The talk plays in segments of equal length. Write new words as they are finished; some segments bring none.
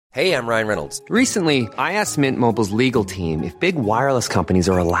Hey, I'm Ryan Reynolds. Recently, I asked Mint Mobile's legal team if big wireless companies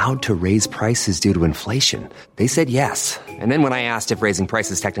are allowed to raise prices due to inflation. They said yes. And then when I asked if raising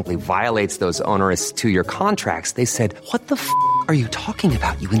prices technically violates those onerous two-year contracts, they said, "What the f*** are you talking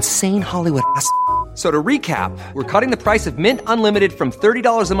about, you insane Hollywood ass?" So to recap, we're cutting the price of Mint Unlimited from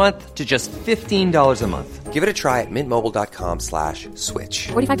 $30 a month to just $15 a month. Give it a try at mintmobile.com/switch.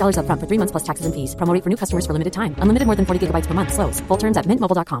 $45 up front for 3 months plus taxes and fees. Promo rate for new customers for limited time. Unlimited more than 40 gigabytes per month. Slows full terms at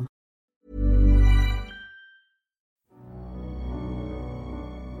mintmobile.com.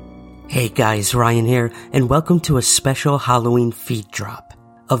 Hey guys, Ryan here, and welcome to a special Halloween feed drop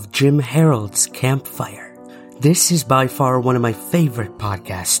of Jim Harold's Campfire. This is by far one of my favorite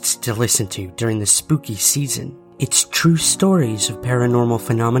podcasts to listen to during the spooky season. It's true stories of paranormal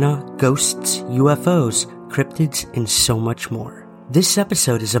phenomena, ghosts, UFOs, cryptids, and so much more. This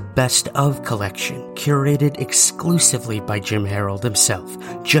episode is a best of collection, curated exclusively by Jim Harold himself,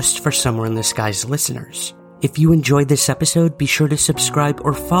 just for Somewhere in the Skies listeners. If you enjoyed this episode, be sure to subscribe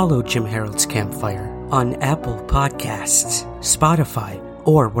or follow Jim Harold's Campfire on Apple Podcasts, Spotify,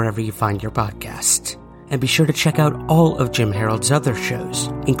 or wherever you find your podcasts. And be sure to check out all of Jim Harold's other shows,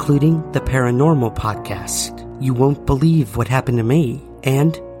 including the Paranormal Podcast, You Won't Believe What Happened to Me,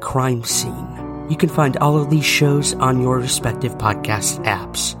 and Crime Scene. You can find all of these shows on your respective podcast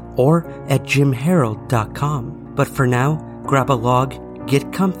apps or at jimharold.com. But for now, grab a log,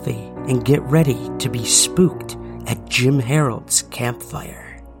 get comfy, and get ready to be spooked at Jim Harold's Campfire.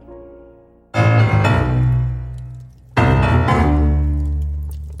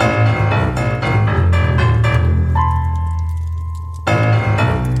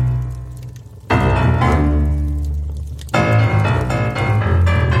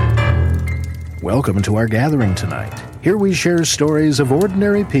 Welcome to our gathering tonight. Here we share stories of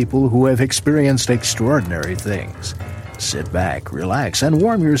ordinary people who have experienced extraordinary things. Sit back, relax, and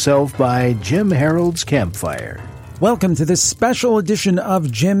warm yourself by Jim Harold's Campfire. Welcome to this special edition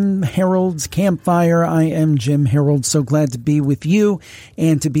of Jim Harold's Campfire. I am Jim Harold, so glad to be with you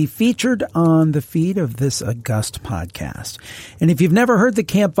and to be featured on the feed of this august podcast. And if you've never heard the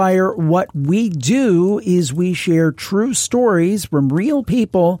Campfire, what we do is we share true stories from real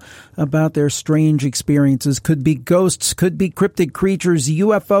people about their strange experiences. Could be ghosts, could be cryptid creatures,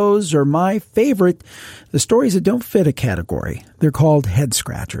 UFOs, or my favorite, the stories that don't fit a category. They're called head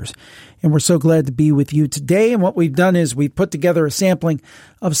scratchers. And we're so glad to be with you today. And what we've done is we've put together a sampling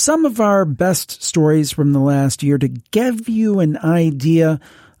of some of our best stories from the last year to give you an idea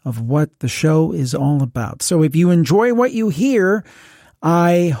of what the show is all about. So if you enjoy what you hear,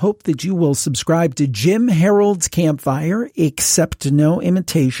 I hope that you will subscribe to Jim Harold's Campfire, except no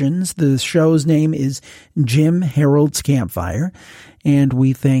imitations. The show's name is Jim Harold's Campfire, and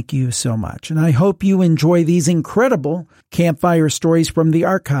we thank you so much. And I hope you enjoy these incredible campfire stories from the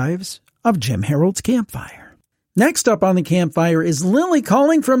archives of Jim Harold's Campfire. Next up on the Campfire is Lily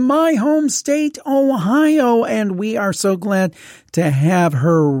calling from my home state, Ohio, and we are so glad to have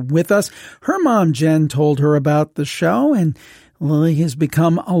her with us. Her mom, Jen, told her about the show, and Lily has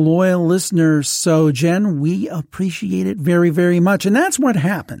become a loyal listener. So, Jen, we appreciate it very, very much. And that's what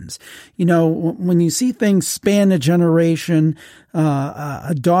happens. You know, when you see things span a generation,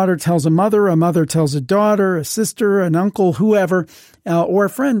 a daughter tells a mother tells a daughter, a sister, an uncle, whoever, or a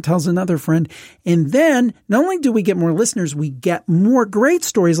friend tells another friend. And then not only do we get more listeners, we get more great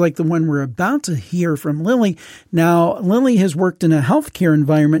stories like the one we're about to hear from Lily. Now, Lily has worked in a healthcare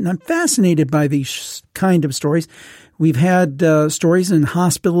environment, and I'm fascinated by these kind of stories. We've had stories in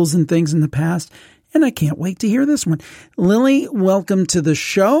hospitals and things in the past, and I can't wait to hear this one. Lily, welcome to the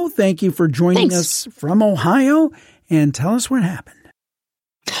show. Thank you for joining us from Ohio, and tell us what happened.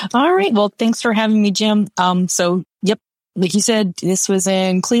 All right. Well, thanks for having me, Jim. Yep, like you said, this was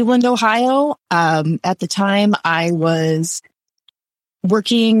in Cleveland, Ohio. At the time, I was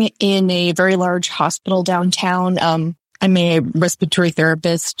working in a very large hospital downtown. I'm a respiratory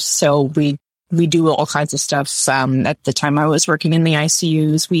therapist, so we do all kinds of stuff. At the time I was working in the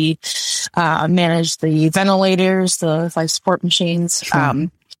ICUs, we managed the ventilators, the life support machines. Sure.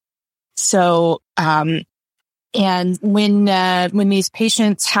 And when these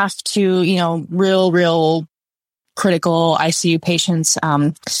patients have to, real critical ICU patients,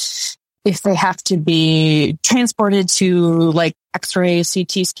 if they have to be transported to like X-ray,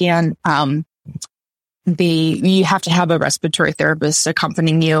 CT scan, you have to have a respiratory therapist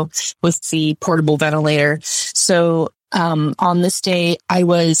accompanying you with the portable ventilator. So, on this day, I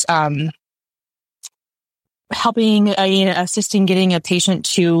was, assisting getting a patient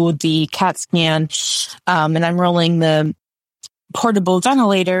to the CAT scan, and I'm rolling the portable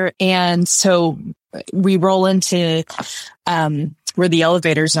ventilator. And so we roll into, where the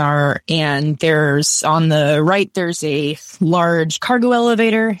elevators are. And there's on the right, there's a large cargo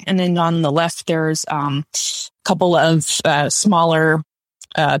elevator. And then on the left, there's a couple of smaller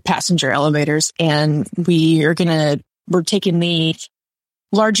passenger elevators. And we're taking the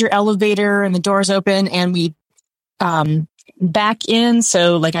larger elevator and the doors open and we back in.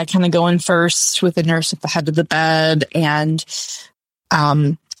 So like I kind of go in first with the nurse at the head of the bed. And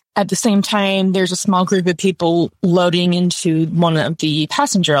at the same time, there's a small group of people loading into one of the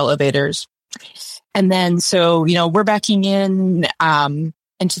passenger elevators. And then, so, we're backing in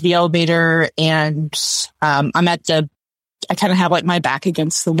into the elevator and I kind of have like my back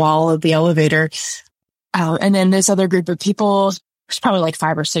against the wall of the elevator. And then this other group of people, there's probably like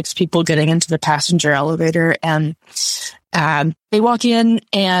 5 or 6 people getting into the passenger elevator. And they walk in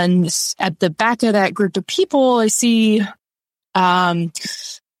and at the back of that group of people, I see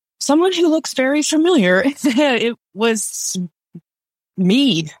someone who looks very familiar. It was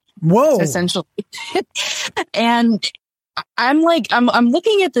me. Whoa. Essentially. And I'm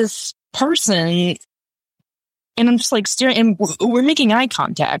looking at this person and I'm just like staring and we're making eye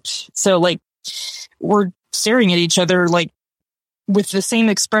contact. So like we're staring at each other like with the same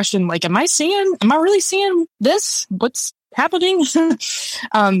expression. Like, am I really seeing this? What's happening?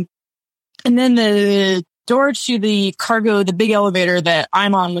 And then the door to the cargo, the big elevator that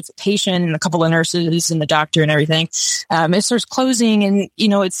I'm on with the patient and a couple of nurses and the doctor and everything, it starts closing and,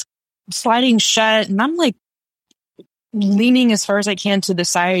 it's sliding shut. And I'm like leaning as far as I can to the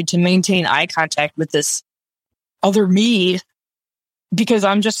side to maintain eye contact with this other me because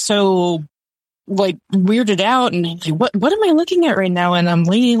I'm just so like weirded out and like, what am I looking at right now? And I'm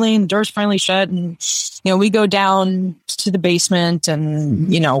leaning, the door's finally shut and, we go down to the basement and,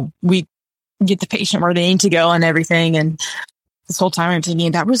 we get the patient where they need to go and everything. And this whole time I'm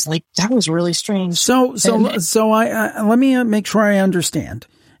thinking that was really strange. So I let me make sure I understand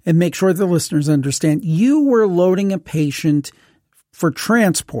and make sure the listeners understand. You were loading a patient for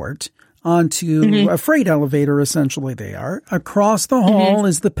transport onto a freight elevator. Essentially they are. Across the hall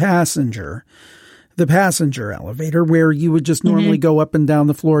is the passenger elevator where you would just normally go up and down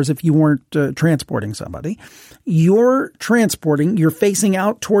the floors if you weren't transporting somebody. You're facing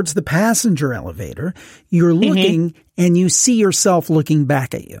out towards the passenger elevator. You're looking and you see yourself looking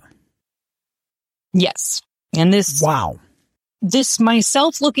back at you. Yes. And this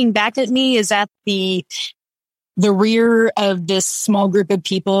myself looking back at me is at the rear of this small group of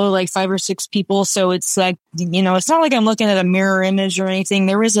people, like 5 or 6 people. So it's like, it's not like I'm looking at a mirror image or anything.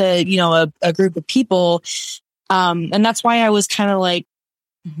 There was a group of people. And that's why I was kind of like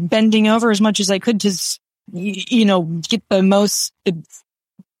bending over as much as I could to, get the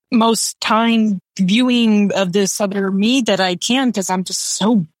most time viewing of this other me that I can. Cause I'm just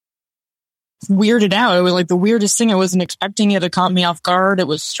so weirded out. It was like the weirdest thing. I wasn't expecting it. It caught me off guard. It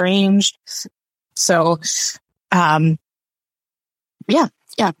was strange. So, yeah,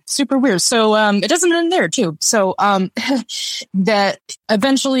 super weird. So, it doesn't end there too. So, that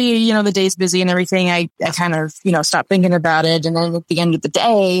eventually, the day's busy and everything. I kind of, stopped thinking about it. And then at the end of the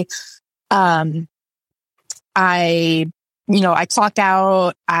day, I clock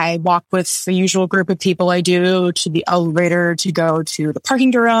out. I walk with the usual group of people I do to the elevator to go to the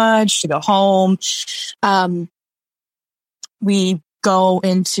parking garage, to go home. We go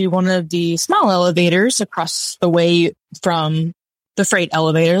into one of the small elevators across the way from the freight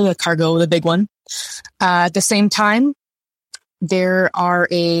elevator, the cargo, the big one. At the same time, there are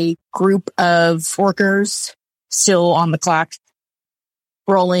a group of workers still on the clock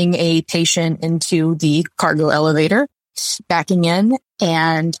rolling a patient into the cargo elevator, backing in,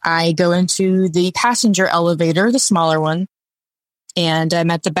 and I go into the passenger elevator, the smaller one, and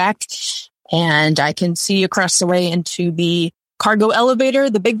I'm at the back, and I can see across the way into the cargo elevator,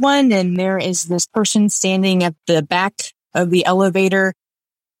 the big one, and there is this person standing at the back of the elevator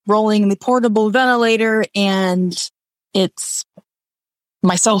rolling the portable ventilator, and it's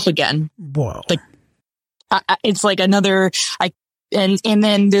myself again. Whoa. Like, it's like another, and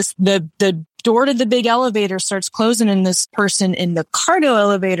then the door to the big elevator starts closing, and this person in the cargo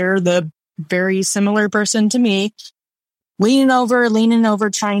elevator, the very similar person to me, leaning over,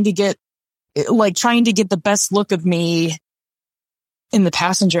 trying to get the best look of me in the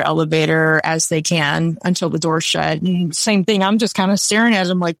passenger elevator as they can until the door's shut. And same thing. I'm just kind of staring at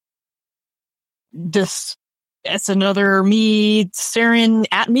him like this. It's another me staring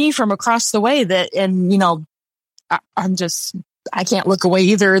at me from across the way I can't look away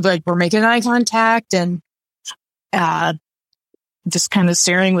either. Like, we're making eye contact and, just kind of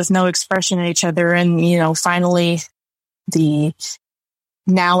staring with no expression at each other. And, finally the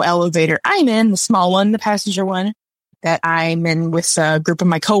now elevator I'm in, the small one, the passenger one, that I'm in with a group of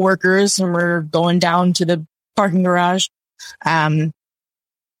my coworkers, and we're going down to the parking garage. I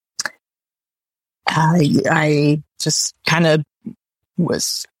just kind of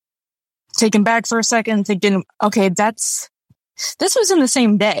was taken back for a second, thinking, okay, this was in the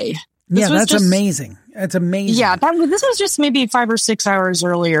same day. That's amazing. That's amazing. Yeah, this was just maybe 5 or 6 hours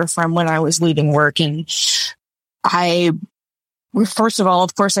earlier from when I was leaving work. And first of all,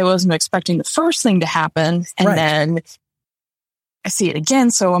 of course, I wasn't expecting the first thing to happen. And then I see it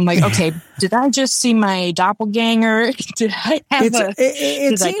again. So I'm like, okay, did I just see my doppelganger? Did I have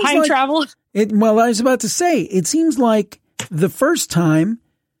did I time travel? Well, I was about to say, it seems like the first time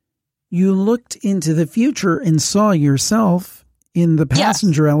you looked into the future and saw yourself in the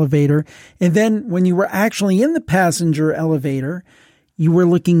passenger elevator. And then when you were actually in the passenger elevator, you were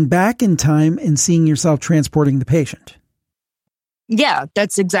looking back in time and seeing yourself transporting the patient. Yeah,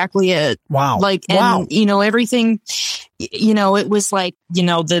 that's exactly it. Wow. Everything, it was like,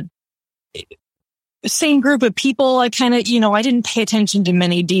 the same group of people. I kind of, I didn't pay attention to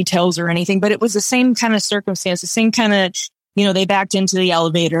many details or anything, but it was the same kind of circumstance, the same kind of, they backed into the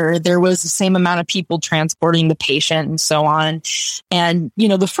elevator. There was the same amount of people transporting the patient and so on. And,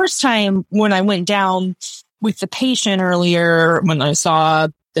 the first time when I went down with the patient earlier, when I saw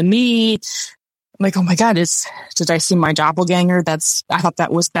me, I'm like, oh my God, did I see my doppelganger? I thought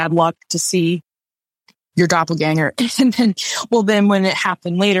that was bad luck to see your doppelganger. And then when it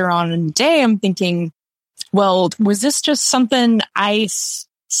happened later on in the day, I'm thinking, well, was this just something I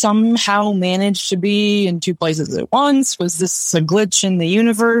somehow managed to be in two places at once? Was this a glitch in the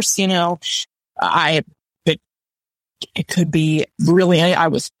universe? It could be really,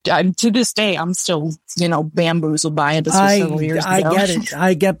 to this day, I'm still, bamboozled by it. This was several years ago. I get it.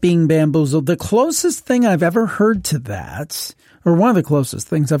 I get being bamboozled. The closest thing I've ever heard to that, or one of the closest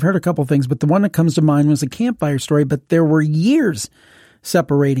things, I've heard a couple things, but the one that comes to mind was a campfire story, but there were years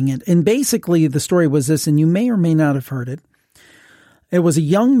separating it. And basically the story was this, and you may or may not have heard it. It was a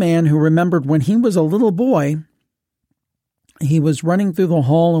young man who remembered when he was a little boy, he was running through the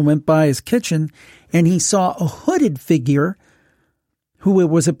hall and went by his kitchen, and he saw a hooded figure who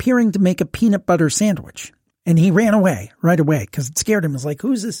was appearing to make a peanut butter sandwich. And he ran away right away because it scared him. It was like,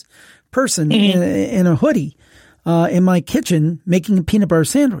 who's this person in a hoodie in my kitchen making a peanut butter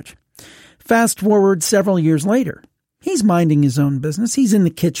sandwich? Fast forward several years later. He's minding his own business. He's in the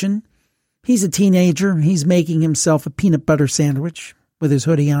kitchen. He's a teenager. He's making himself a peanut butter sandwich with his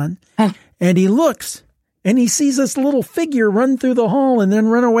hoodie on. And he looks and he sees this little figure run through the hall and then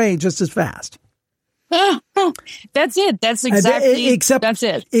run away just as fast. That's it. That's exactly that's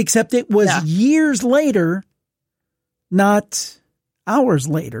it. Except it was years later, not hours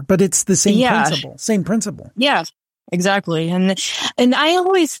later, but it's the same principle. Same principle. Yeah, exactly. And I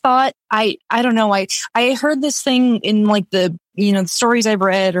always thought, I don't know, I heard this thing in like the, the stories I've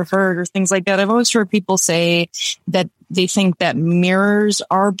read or heard or things like that. I've always heard people say that they think that mirrors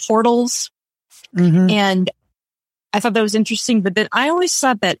are portals. Mm-hmm. And I thought that was interesting, but then I always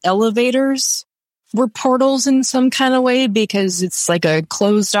thought that elevators were portals in some kind of way because it's like a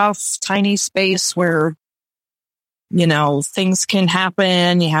closed off tiny space where, things can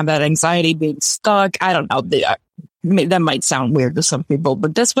happen. You have that anxiety being stuck. I don't know. That might sound weird to some people,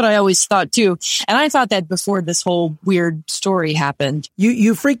 but that's what I always thought too. And I thought that before this whole weird story happened.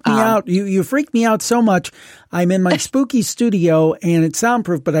 You freaked me out. You freaked me out so much. I'm in my spooky studio and it's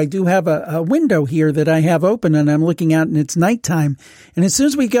soundproof, but I do have a window here that I have open and I'm looking out and it's nighttime. And as soon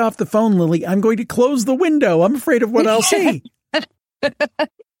as we get off the phone, Lily, I'm going to close the window. I'm afraid of what I'll see.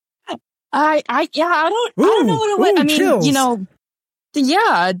 I don't know what it was. I mean, chills.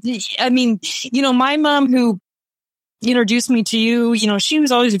 I mean, my mom who introduced me to you, she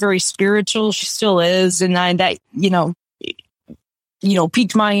was always very spiritual. She still is. And that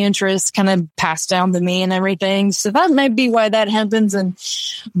piqued my interest, kind of passed down to me and everything. So that might be why that happens.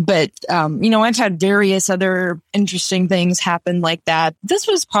 But I've had various other interesting things happen like that. This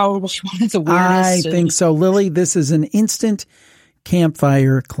was probably one of the weirdest. I think so. Lily, this is an instant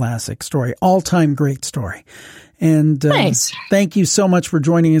campfire classic story, all-time great story. And thanks. Thank you so much for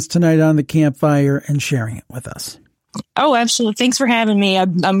joining us tonight on the campfire and sharing it with us. Oh, absolutely. Thanks for having me.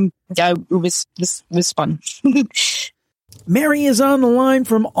 It was fun. Mary is on the line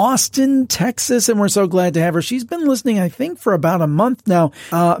from Austin, Texas, and we're so glad to have her. She's been listening, I think, for about a month now.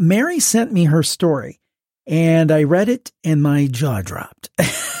 Mary sent me her story, and I read it, and my jaw dropped.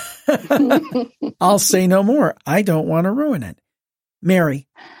 I'll say no more. I don't want to ruin it. Mary,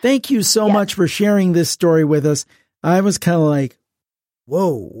 thank you so much for sharing this story with us. I was kind of like,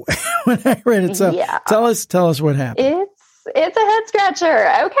 whoa, when I read it. So tell us what happened. it's a head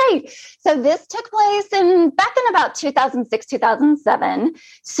scratcher. Okay. So this took place back in about 2006, 2007.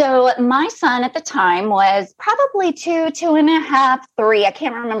 So my son at the time was probably 2.5, 3. I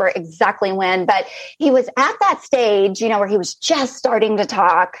can't remember exactly when, but he was at that stage, where he was just starting to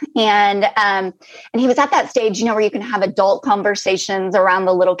talk. And he was at that stage, where you can have adult conversations around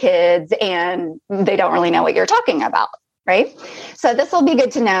the little kids and they don't really know what you're talking about. Right. So this will be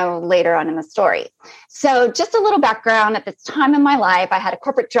good to know later on in the story. So just a little background. At this time in my life, I had a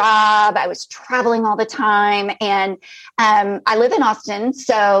corporate job. I was traveling all the time. And I live in Austin.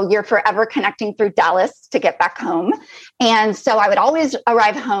 So you're forever connecting through Dallas to get back home. And so I would always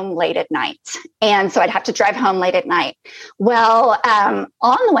arrive home late at night. And so I'd have to drive home late at night. Well, on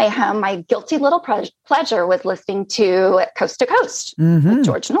the way home, my guilty little pleasure was listening to Coast to Coast with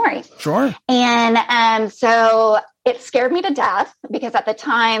George Noory. Sure. And so it scared me to death because at the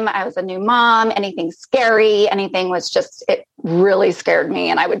time I was a new mom. Anything scary, it really scared me.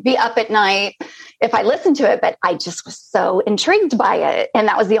 And I would be up at night if I listened to it, but I just was so intrigued by it. And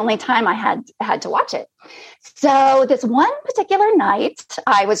that was the only time I had to watch it. So this one particular night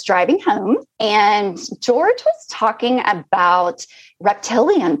I was driving home and George was talking about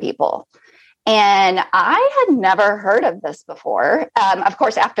reptilian people. And I had never heard of this before. Of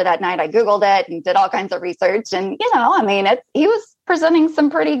course, after that night, I Googled it and did all kinds of research. And, he was presenting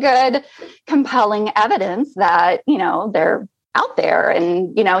some pretty good, compelling evidence that, they're out there.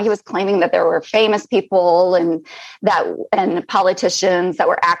 And, he was claiming that there were famous people and politicians that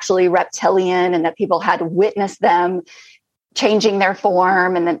were actually reptilian and that people had witnessed them changing their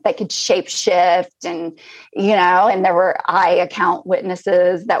form and that they could shape shift and there were eye account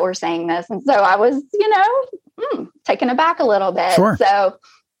witnesses that were saying this. And so I was, taken aback a little bit. Sure. So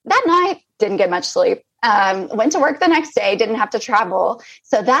that night didn't get much sleep. Went to work the next day, didn't have to travel.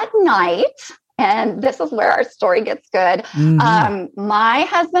 So that night, and this is where our story gets good. My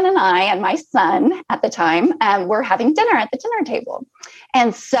husband and I and my son at the time were having dinner at the dinner table.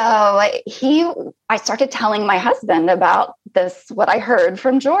 And so I started telling my husband about what I heard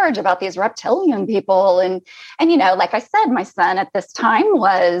from George about these reptilian people. And like I said, my son at this time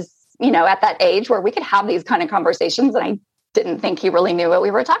was, at that age where we could have these kind of conversations. And I didn't think he really knew what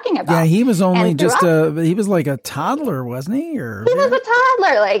we were talking about. Yeah, he was only he was like a toddler, wasn't he? He was a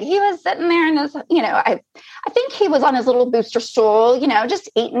toddler. Like he was sitting there in his, I think he was on his little booster stool, just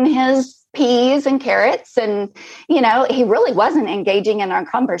eating his peas and carrots. And, he really wasn't engaging in our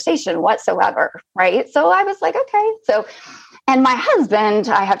conversation whatsoever. Right. So I was like, okay. So, and my husband,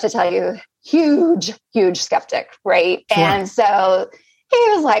 I have to tell you, huge skeptic. Right. Sure. And so he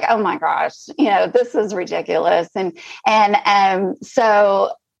was like, oh my gosh, this is ridiculous. And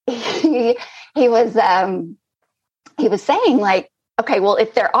so he was saying like, okay, well,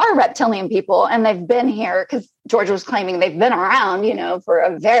 if there are reptilian people and they've been here, because George was claiming they've been around, for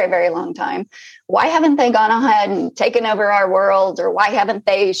a very, very long time, why haven't they gone ahead and taken over our world? Or why haven't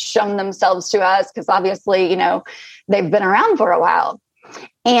they shown themselves to us? Because obviously, they've been around for a while.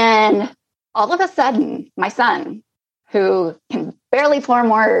 And all of a sudden, my son, who can barely form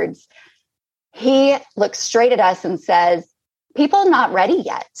words, he looks straight at us and says, people not ready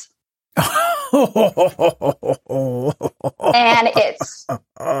yet. And it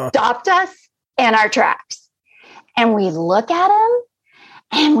stopped us in our tracks. And we look at him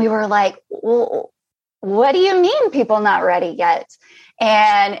and we were like, well, what do you mean people not ready yet?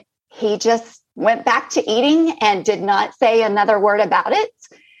 And he just went back to eating and did not say another word about it.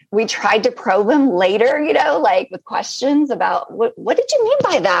 We tried to probe him later, like with questions about what did you mean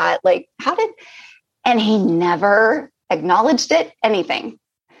by that? Like, and he never acknowledged it, anything.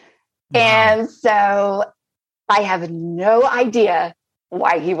 Wow. And so I have no idea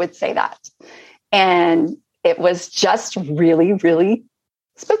why he would say that. And it was just really, really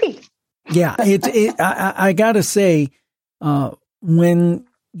spooky. Yeah. I gotta say, when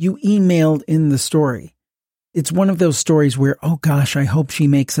you emailed in the story, it's one of those stories where, oh gosh, I hope she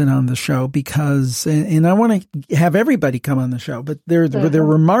makes it on the show because, and I want to have everybody come on the show, but they're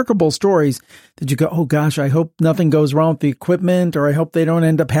remarkable stories that you go, oh gosh, I hope nothing goes wrong with the equipment, or I hope they don't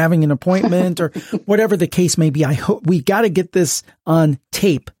end up having an appointment, or whatever the case may be. I hope we got to get this on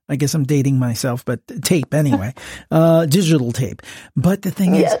tape. I guess I'm dating myself, but tape anyway, digital tape. But the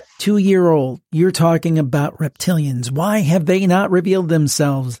thing is, 2-year-old, you're talking about reptilians. Why have they not revealed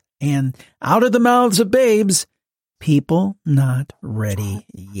themselves? And out of the mouths of babes, people not ready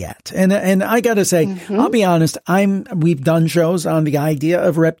yet. And I got to say, I'll be honest, we've done shows on the idea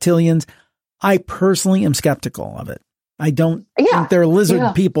of reptilians. I personally am skeptical of it. I don't think they're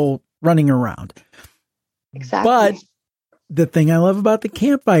lizard people running around. Exactly. But the thing I love about the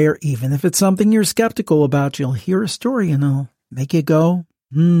campfire, even if it's something you're skeptical about, you'll hear a story and it'll make you go,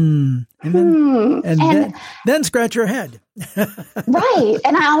 and then scratch your head. Right.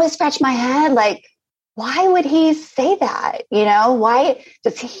 And I always scratch my head, like, why would he say that? Why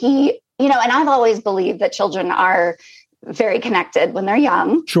does he, and I've always believed that children are very connected when they're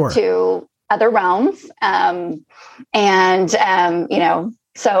young to other realms.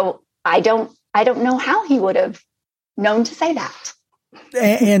 So I don't know how he would have known to say that.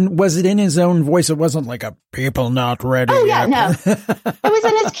 And was it in his own voice? It wasn't like a people not ready. Oh yeah, no. It was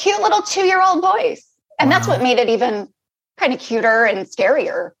in his cute little 2-year-old voice. And that's what made it even kind of cuter and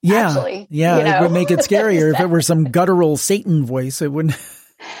scarier. Yeah. Actually. Yeah. It would make it scarier. If it were some guttural Satan voice, it wouldn't.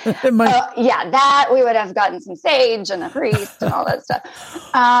 That we would have gotten some sage and a priest and all that stuff.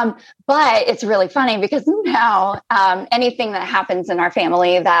 But it's really funny because now anything that happens in our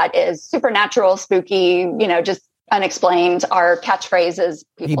family that is supernatural, spooky, just unexplained, our catchphrase is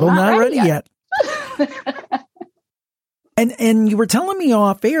people not ready yet. And you were telling me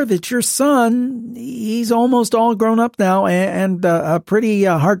off air that your son, he's almost all grown up now and a pretty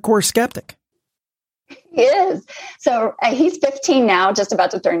hardcore skeptic. He is. So he's 15 now, just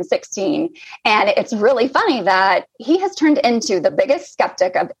about to turn 16. And it's really funny that he has turned into the biggest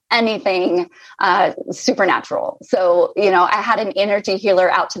skeptic of anything supernatural. So, I had an energy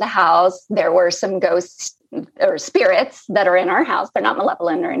healer out to the house. There were some ghosts or spirits that are in our house. They're not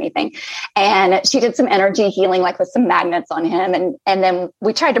malevolent or anything. And she did some energy healing, like with some magnets on him. And then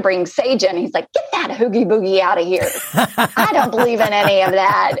we tried to bring Sage in. He's like, get that hoogie boogie out of here. I don't believe in any of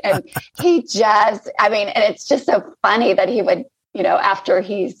that. And he just, and it's just so funny that he would, after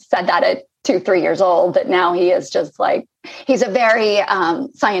he said that at 2-3 years old, that now he is just like, he's a very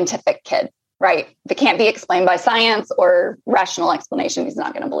scientific kid, right? If it can't be explained by science or rational explanation, he's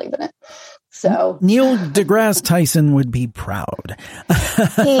not going to believe in it. So Neil deGrasse Tyson would be proud.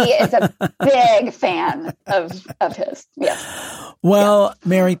 He is a big fan of his. Yes. Well,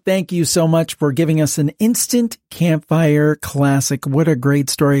 Mary, thank you so much for giving us an instant campfire classic. What a great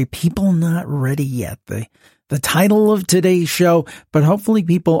story. People not ready yet. The title of today's show, but hopefully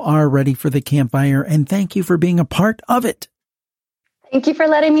people are ready for the campfire. And thank you for being a part of it. Thank you for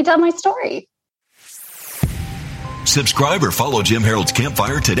letting me tell my story. Subscribe or follow Jim Harold's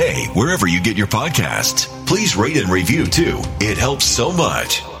Campfire today, wherever you get your podcasts. Please rate and review, too. It helps so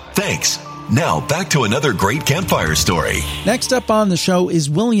much. Thanks. Now, back to another great campfire story. Next up on the show is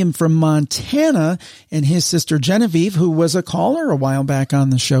William from Montana, and his sister Genevieve, who was a caller a while back on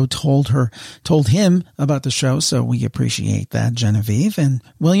the show, told him about the show. So we appreciate that, Genevieve. And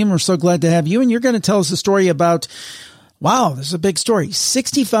William, we're so glad to have you. And you're going to tell us a story about, wow, this is a big story.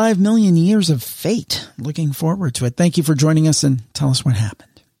 65 million years of fate. Looking forward to it. Thank you for joining us and tell us what happened.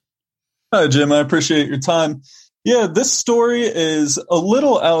 Hi, Jim. I appreciate your time. Yeah, this story is a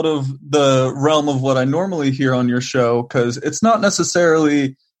little out of the realm of what I normally hear on your show because it's not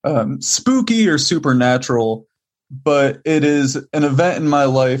necessarily spooky or supernatural, but it is an event in my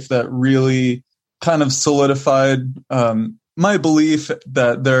life that really kind of solidified my belief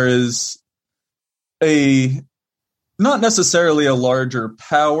that there is not necessarily a larger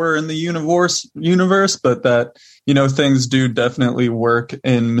power in the universe, but that, things do definitely work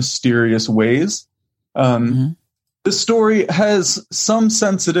in mysterious ways. The story has some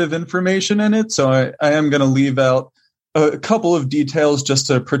sensitive information in it, so I am going to leave out a couple of details just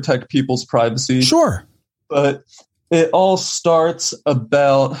to protect people's privacy. Sure. But it all starts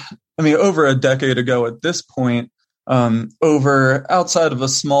about, over a decade ago at this point, over outside of a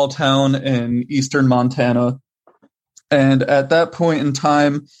small town in eastern Montana. And at that point in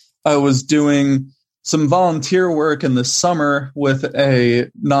time, I was doing some volunteer work in the summer with a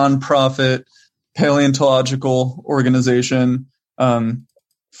nonprofit paleontological organization.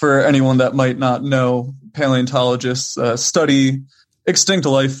 For anyone that might not know, paleontologists study extinct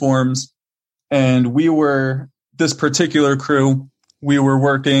life forms. And this particular crew, we were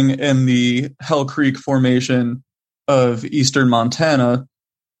working in the Hell Creek Formation of eastern Montana,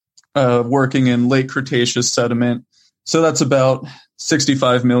 working in late Cretaceous sediment. So that's about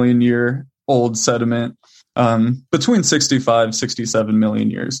 65 million year old sediment, between 65, 67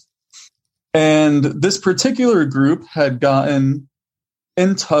 million years. And this particular group had gotten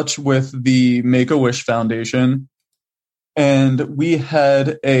in touch with the Make-A-Wish Foundation. And we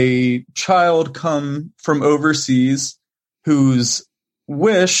had a child come from overseas whose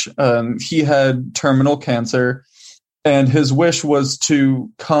wish, he had terminal cancer, and his wish was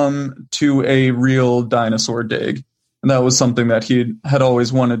to come to a real dinosaur dig. And that was something that he had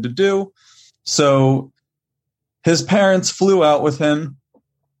always wanted to do. So his parents flew out with him,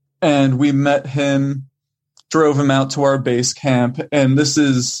 and we met him drove him out to our base camp. And this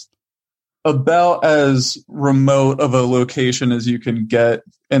is about as remote of a location as you can get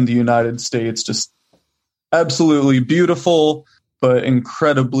in the United States. Just absolutely beautiful, but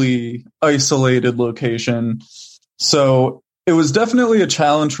incredibly isolated location. So it was definitely a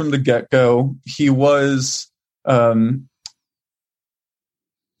challenge from the get-go. He was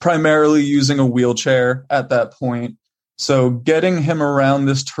primarily using a wheelchair at that point. So getting him around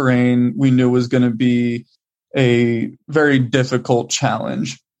this terrain we knew was going to be a very difficult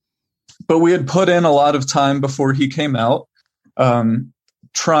challenge. But we had put in a lot of time before he came out,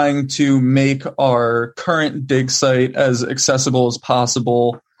 trying to make our current dig site as accessible as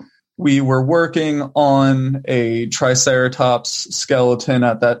possible. We were working on a Triceratops skeleton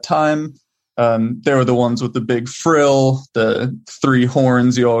at that time. They were the ones with the big frill, the 3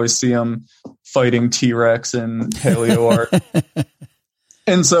 horns. You always see them fighting T-Rex in paleo art.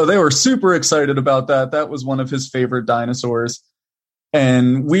 And so they were super excited about that. That was one of his favorite dinosaurs.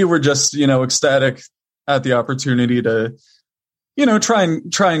 And we were just, ecstatic at the opportunity to, try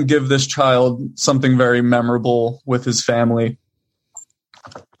and give this child something very memorable with his family.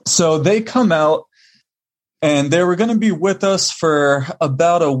 So they come out, and they were going to be with us for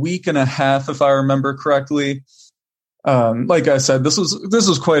about a week and a half, if I remember correctly. Like I said, this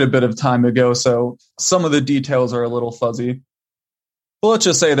was quite a bit of time ago, so some of the details are a little fuzzy. But let's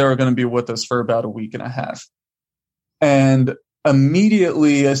just say they were going to be with us for about a week and a half. And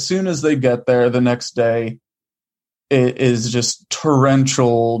immediately, as soon as they get there the next day, it is just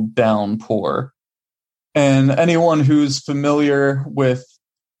torrential downpour. And anyone who's familiar with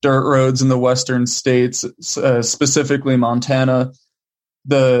dirt roads in the western states, specifically Montana,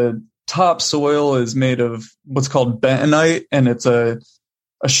 the topsoil is made of what's called bentonite, and it's a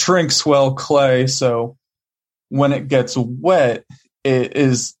shrink swell clay. So when it gets wet,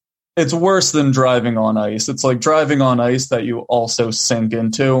 it's worse than driving on ice. It's like driving on ice that you also sink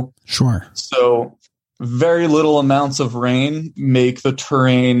into. Sure. So very little amounts of rain make the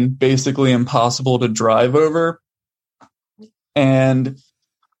terrain basically impossible to drive over. And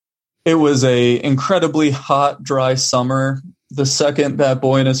it was a incredibly hot, dry summer. The second that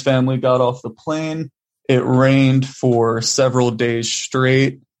boy and his family got off the plane, it rained for several days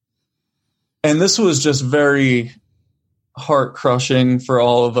straight. And this was just very heart-crushing for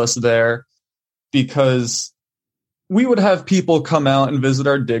all of us there, because we would have people come out and visit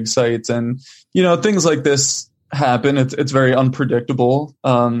our dig sites, and things like this happen. It's very unpredictable,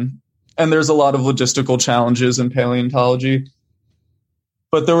 and there's a lot of logistical challenges in paleontology.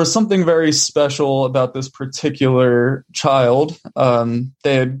 But there was something very special about this particular child.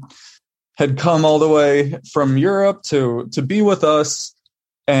 They had come all the way from Europe to be with us,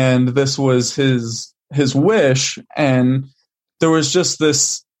 and this was his wish. And there was just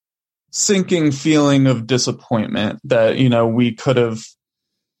this sinking feeling of disappointment that,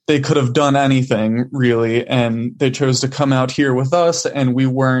 they could have done anything really, and they chose to come out here with us, and we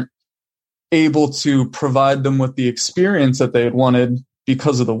weren't able to provide them with the experience that they had wanted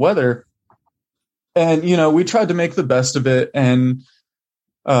because of the weather. And, we tried to make the best of it. And,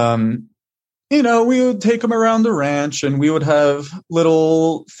 we would take them around the ranch, and we would have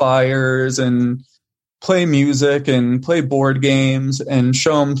little fires and play music and play board games and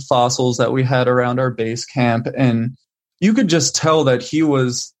show them fossils that we had around our base camp. And you could just tell that he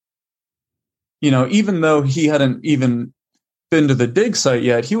was, even though he hadn't even been to the dig site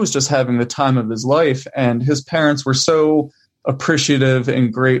yet, he was just having the time of his life. And his parents were so appreciative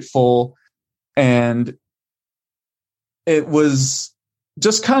and grateful. And it was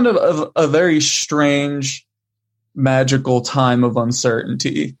just kind of a very strange, magical time of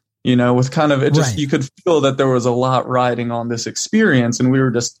uncertainty, with kind of, you could feel that there was a lot riding on this experience. And we were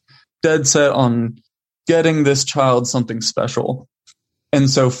just dead set on getting this child something special. And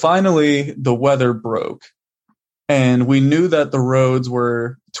so finally the weather broke, and we knew that the roads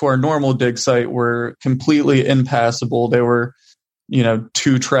to our normal dig site were completely impassable. They were,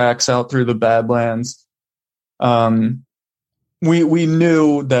 2 tracks out through the Badlands. We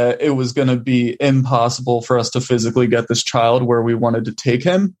knew that it was going to be impossible for us to physically get this child where we wanted to take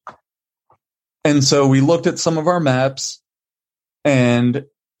him. And so we looked at some of our maps and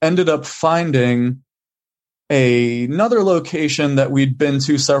ended up finding another location that we'd been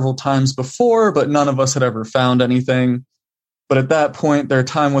to several times before, but none of us had ever found anything. But at that point, their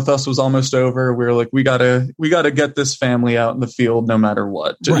time with us was almost over. We were like, we gotta get this family out in the field no matter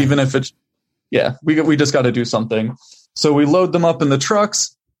what. Right. Even if it's, we just got to do something. So we load them up in the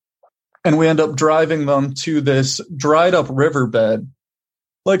trucks, and we end up driving them to this dried up riverbed.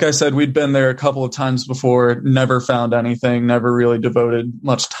 Like I said, we'd been there a couple of times before, never found anything, never really devoted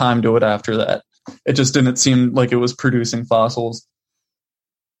much time to it after that. It just didn't seem like it was producing fossils.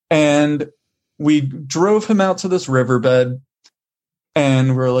 And we drove him out to this riverbed,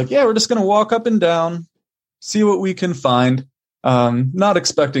 and we're like, yeah, we're just going to walk up and down, see what we can find. Not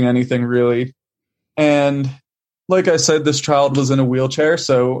expecting anything really. And like I said, this child was in a wheelchair,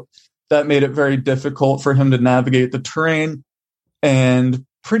 so that made it very difficult for him to navigate the terrain. And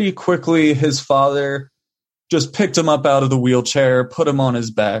pretty quickly, his father just picked him up out of the wheelchair, put him on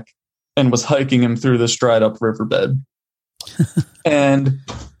his back, and was hiking him through this dried up riverbed. And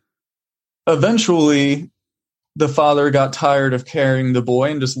eventually, the father got tired of carrying the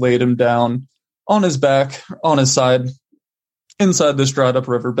boy and just laid him down on his back, on his side, inside this dried up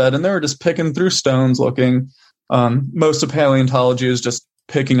riverbed. And they were just picking through stones looking. Most of paleontology is just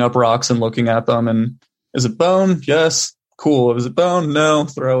picking up rocks and looking at them. And is it bone? Yes. Cool. Is it bone? No.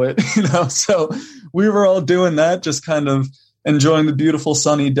 Throw it. So we were all doing that, just kind of enjoying the beautiful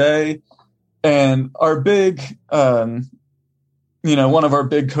sunny day. And our big, one of our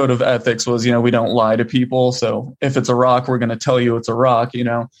big code of ethics was, we don't lie to people. So if it's a rock, we're going to tell you it's a rock,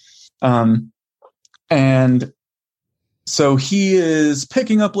 and so he is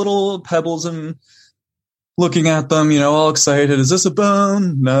picking up little pebbles and looking at them, all excited. Is this a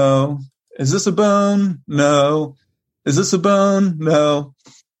bone? No. Is this a bone? No. Is this a bone? No.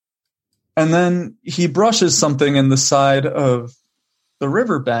 And then he brushes something in the side of the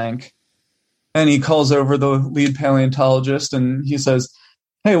riverbank, and he calls over the lead paleontologist and he says,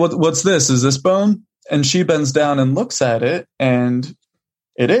 hey, what's this? Is this bone? And she bends down and looks at it, and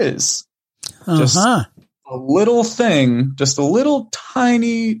it is. Just a little thing, just a little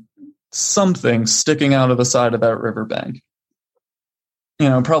tiny something sticking out of the side of that riverbank.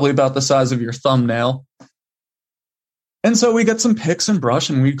 Probably about the size of your thumbnail. And so we get some picks and brush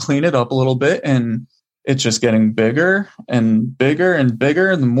and we clean it up a little bit, and it's just getting bigger and bigger and bigger.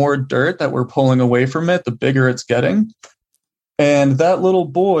 And the more dirt that we're pulling away from it, the bigger it's getting. And that little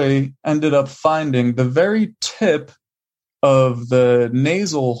boy ended up finding the very tip of the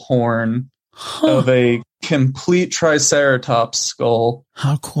nasal horn of a complete Triceratops skull.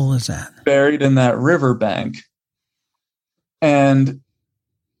 How cool is that? Buried in that riverbank. And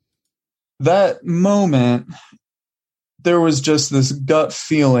that moment, there was just this gut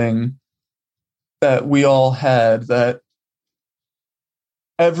feeling that we all had that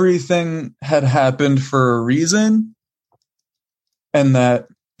everything had happened for a reason, and that,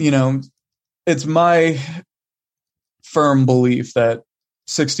 it's my firm belief that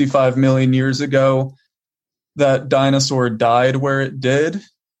 65 million years ago, that dinosaur died where it did,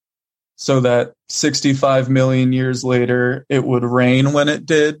 so that 65 million years later, it would rain when it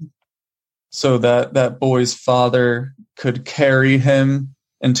did, so that that boy's father could carry him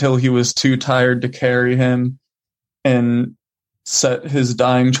until he was too tired to carry him, and set his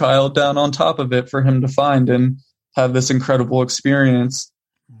dying child down on top of it for him to find and have this incredible experience.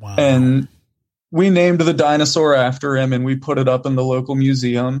 Wow. And we named the dinosaur after him, and we put it up in the local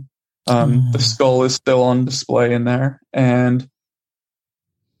museum. The skull is still on display in there. And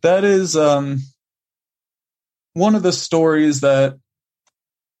that is one of the stories that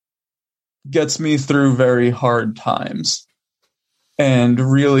gets me through very hard times, and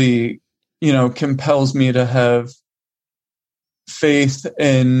really, compels me to have faith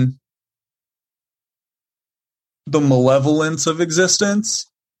in the malevolence of existence.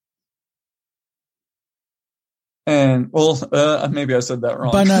 And maybe I said that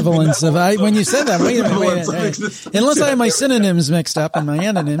wrong. Benevolence of when you said that. Wait a minute. Unless I have my synonyms mixed up and my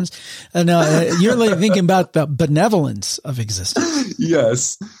antonyms, you're like thinking about the benevolence of existence.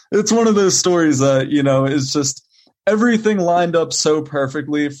 Yes, it's one of those stories that is just everything lined up so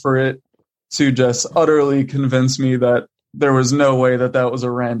perfectly for it to just utterly convince me that there was no way that was a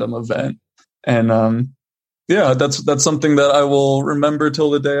random event. And that's something that I will remember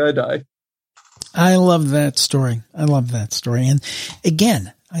till the day I die. I love that story. And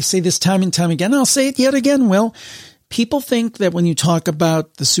again, I say this time and time again. I'll say it yet again, Will. People think that when you talk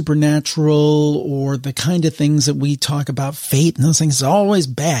about the supernatural or the kind of things that we talk about, fate and those things, is always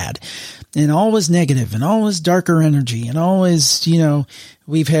bad and always negative and always darker energy and always,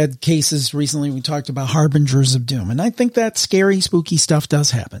 we've had cases recently. We talked about harbingers of doom. And I think that scary, spooky stuff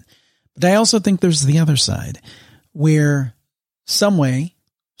does happen. But I also think there's the other side where somewhere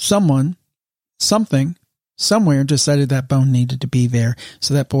decided that bone needed to be there.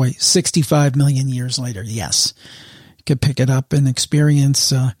 So that boy, 65 million years later, yes, could pick it up and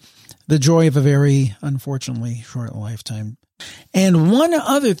experience the joy of a very, unfortunately, short lifetime. And one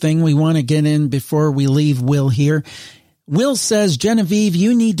other thing we want to get in before we leave Will here. Will says, Genevieve,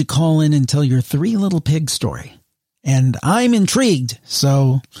 you need to call in and tell your 3 little pig story. And I'm intrigued.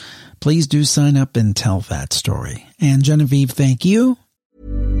 So please do sign up and tell that story. And Genevieve, thank you.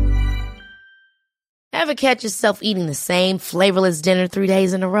 Ever catch yourself eating the same flavorless dinner 3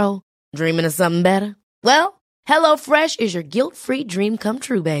 days in a row? Dreaming of something better? Well, HelloFresh is your guilt-free dream come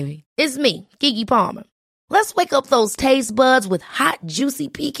true, baby. It's me, Keke Palmer. Let's wake up those taste buds with hot, juicy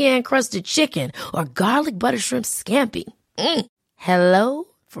pecan-crusted chicken or garlic butter shrimp scampi. Hello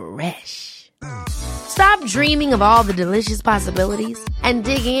Fresh. Stop dreaming of all the delicious possibilities and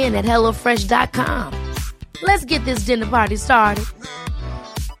dig in at HelloFresh.com. Let's get this dinner party started.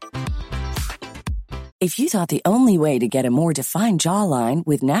 If you thought the only way to get a more defined jawline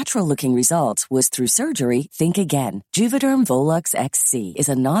with natural-looking results was through surgery, think again. Juvederm Volux XC is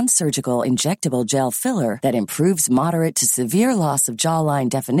a non-surgical injectable gel filler that improves moderate to severe loss of jawline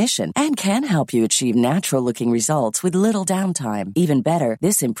definition and can help you achieve natural-looking results with little downtime. Even better,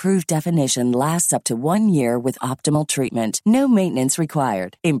 this improved definition lasts up to 1 year with optimal treatment. No maintenance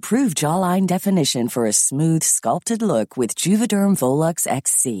required. Improve jawline definition for a smooth, sculpted look with Juvederm Volux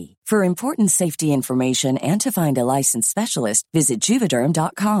XC. For important safety information and to find a licensed specialist, visit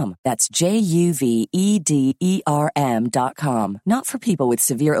Juvederm.com. That's JUVEDERM.com. Not for people with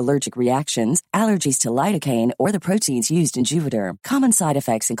severe allergic reactions, allergies to lidocaine, or the proteins used in Juvederm. Common side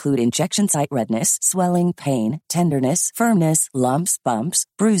effects include injection site redness, swelling, pain, tenderness, firmness, lumps, bumps,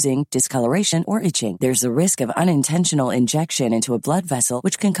 bruising, discoloration, or itching. There's a risk of unintentional injection into a blood vessel,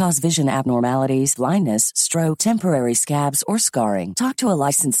 which can cause vision abnormalities, blindness, stroke, temporary scabs, or scarring. Talk to a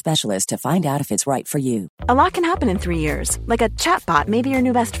licensed specialist to find out if it's right for you. A lot can happen in 3 years, like a chatbot may be your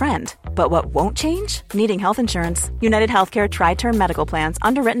new best friend. But what won't change? Needing health insurance. United Healthcare Tri-Term Medical Plans,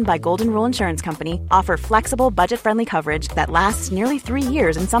 underwritten by Golden Rule Insurance Company, offer flexible, budget-friendly coverage that lasts nearly 3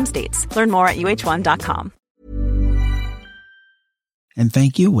 years in some states. Learn more at UH1.com. And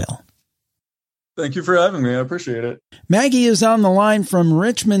thank you, Will. Thank you for having me. I appreciate it. Maggie is on the line from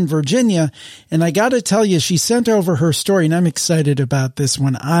Richmond, Virginia, and I got to tell you, she sent over her story, and I'm excited about this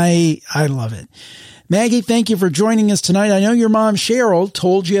one. I love it. Maggie, thank you for joining us tonight. I know your mom, Cheryl,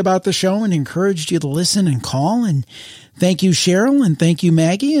 told you about the show and encouraged you to listen and call, and thank you, Cheryl, and thank you,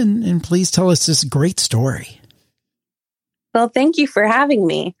 Maggie, and please tell us this great story. Well, thank you for having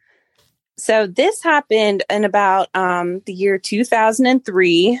me. So this happened in about the year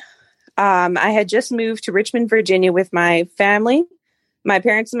 2003. I had just moved to Richmond, Virginia with my family, my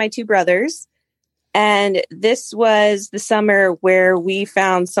parents and my 2 brothers. And this was the summer where we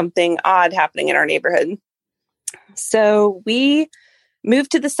found something odd happening in our neighborhood. So we moved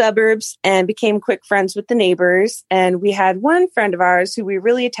to the suburbs and became quick friends with the neighbors. And we had one friend of ours who we were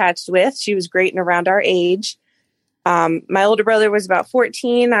really attached with. She was great and around our age. My older brother was about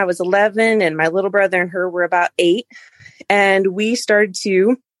 14. I was 11, and my little brother and her were about 8. And we started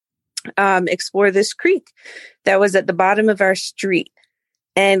to explore this creek that was at the bottom of our street.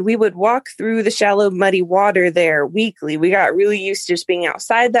 And we would walk through the shallow, muddy water there weekly. We got really used to just being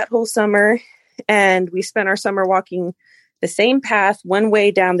outside that whole summer. And we spent our summer walking the same path one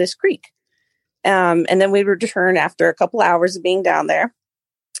way down this creek. And then we would return after a couple hours of being down there.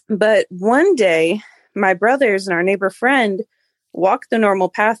 But one day, my brothers and our neighbor friend walked the normal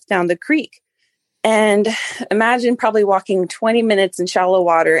path down the creek. And imagine probably walking 20 minutes in shallow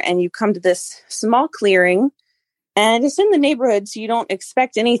water, and you come to this small clearing, and it's in the neighborhood, so you don't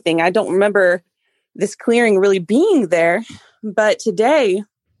expect anything. I don't remember this clearing really being there, but today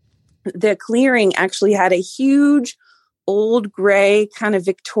the clearing actually had a huge old gray kind of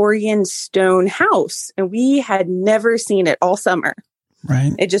Victorian stone house, and we had never seen it all summer.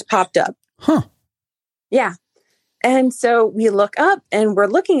 Right. It just popped up. Huh. Yeah. And so we look up and we're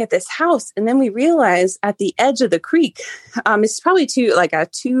looking at this house, and then we realize at the edge of the creek, it's probably like a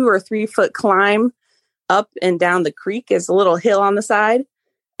 2 or 3 foot climb up and down the creek. Is a little hill on the side.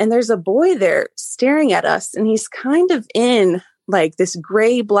 And there's a boy there staring at us, and he's kind of in like this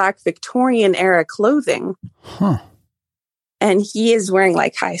gray, black Victorian era clothing. Huh. And he is wearing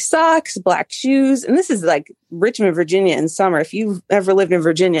like high socks, black shoes. And this is like Richmond, Virginia in summer. If you've ever lived in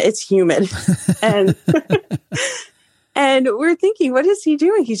Virginia, it's humid. And and we're thinking, what is he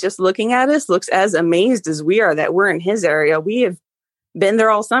doing? He's just looking at us, looks as amazed as we are that we're in his area. We have been there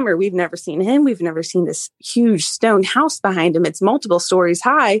all summer. We've never seen him. We've never seen this huge stone house behind him. It's multiple stories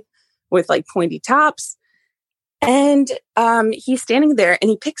high with like pointy tops. And he's standing there, and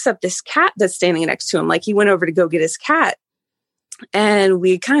he picks up this cat that's standing next to him. Like he went over to go get his cat. And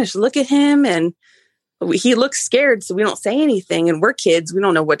we kind of just look at him, and he looks scared, so we don't say anything. And we're kids. We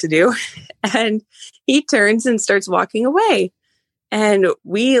don't know what to do. And he turns and starts walking away. And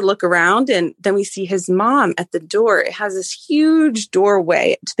we look around, and then we see his mom at the door. It has this huge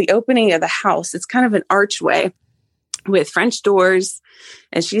doorway to the opening of the house. It's kind of an archway. with French doors,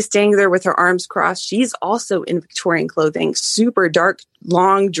 and she's standing there with her arms crossed. She's also in Victorian clothing, super dark,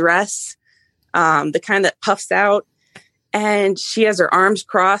 long dress, the kind that puffs out. And she has her arms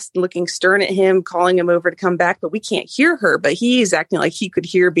crossed, looking stern at him, calling him over to come back, but we can't hear her, but he's acting like he could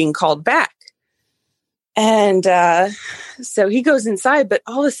hear being called back. And so he goes inside, but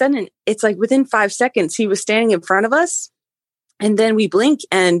all of a sudden, it's like within 5 seconds, he was standing in front of us. And then we blink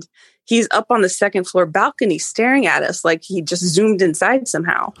and he's up on the second floor balcony staring at us like he just zoomed inside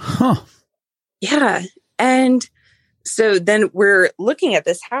somehow. Huh. Yeah. And so then we're looking at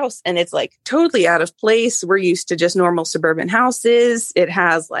this house and it's like totally out of place. We're used to just normal suburban houses. It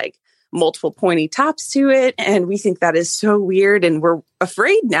has like multiple pointy tops to it. And we think that is so weird. And we're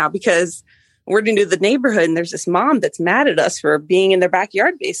afraid now because we're into the neighborhood and there's this mom that's mad at us for being in their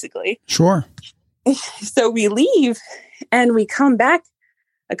backyard, basically. Sure. So we leave and we come back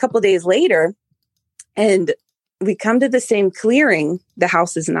a couple of days later and we come to the same clearing. The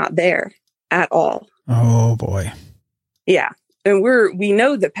house is not there at all. Oh boy. Yeah. And we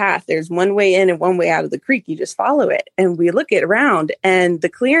know the path. There's one way in and one way out of the creek. You just follow it. And we look it around and the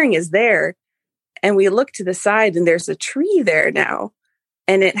clearing is there. And we look to the side and there's a tree there now.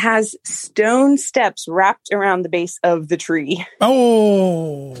 And it has stone steps wrapped around the base of the tree.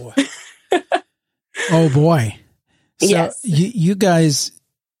 Oh. Oh boy. So yes. You guys,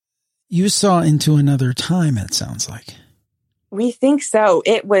 you saw into another time, it sounds like. We think so.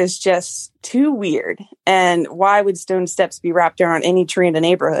 It was just too weird. And why would stone steps be wrapped around any tree in the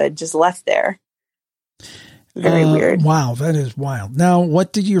neighborhood, just left there? Very weird. Wow, that is wild. Now,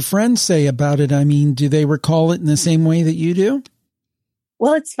 what did your friends say about it? I mean, do they recall it in the same way that you do?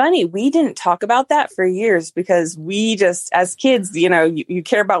 Well, it's funny. We didn't talk about that for years because we just, as kids, you know, you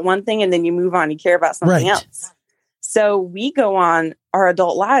care about one thing and then you move on. You care about something else. So we go on our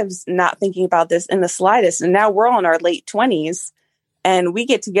adult lives not thinking about this in the slightest. And now we're all in our late 20s and we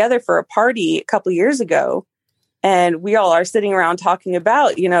get together for a party a couple years ago and we all are sitting around talking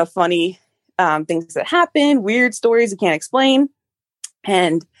about, you know, funny things that happen, weird stories you can't explain.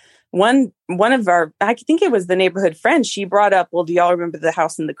 And one of our, I think it was the neighborhood friend, she brought up, well, do y'all remember the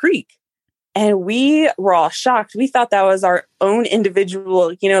house in the creek? And we were all shocked. We thought that was our own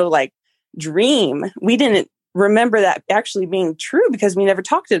individual, you know, like dream. We didn't remember that actually being true because we never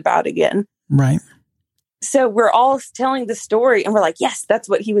talked about it again. Right. So we're all telling the story and we're like, yes, that's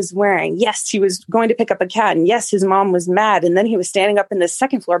what he was wearing. Yes, he was going to pick up a cat. And yes, his mom was mad. And then he was standing up in the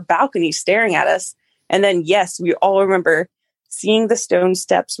second floor balcony staring at us. And then, yes, we all remember seeing the stone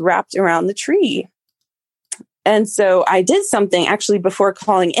steps wrapped around the tree. And so I did something actually before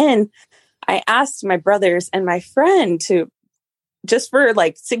calling in. I asked my brothers and my friend to just for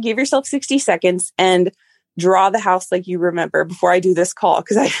like, to give yourself 60 seconds and draw the house like you remember before I do this call,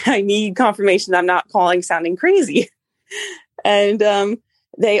 because I need confirmation I'm not calling sounding crazy. And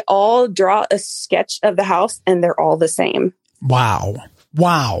they all draw a sketch of the house and they're all the same. Wow.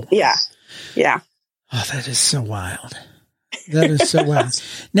 Wow. Yeah. Yeah. Oh, that is so wild. That is so wild.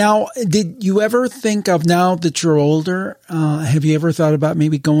 Now, did you ever think of, now that you're older, have you ever thought about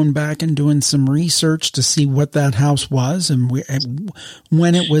maybe going back and doing some research to see what that house was and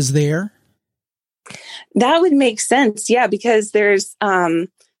when it was there? That would make sense. Yeah, because there's a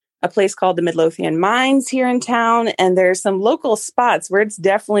place called the Midlothian Mines here in town, and there's some local spots where it's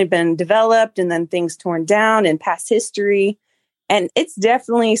definitely been developed and then things torn down in past history. And it's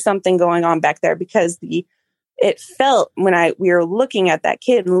definitely something going on back there because it felt when we were looking at that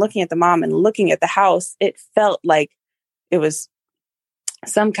kid and looking at the mom and looking at the house, it felt like it was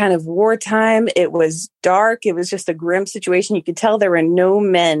some kind of wartime. It was dark. It was just a grim situation. You could tell there were no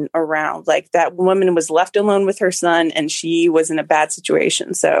men around. Like that woman was left alone with her son and she was in a bad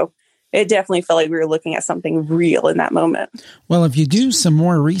situation. So it definitely felt like we were looking at something real in that moment. Well, if you do some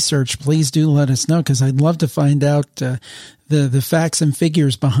more research, please do let us know, because I'd love to find out the facts and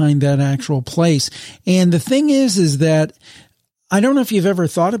figures behind that actual place. And the thing is that I don't know if you've ever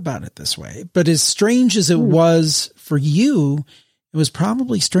thought about it this way, but as strange as it was for you, it was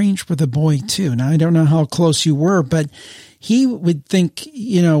probably strange for the boy too. Now, I don't know how close you were, but he would think,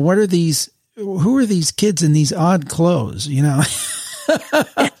 you know, who are these kids in these odd clothes, you know?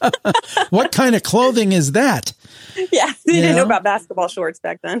 What kind of clothing is that? Yeah, they didn't know about basketball shorts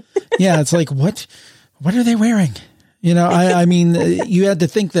back then. Yeah, it's like, what are they wearing? You know, I mean, you had to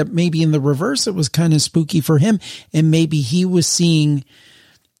think that maybe in the reverse, it was kind of spooky for him. And maybe he was seeing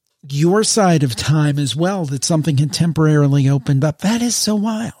your side of time as well, that something had temporarily opened up. That is so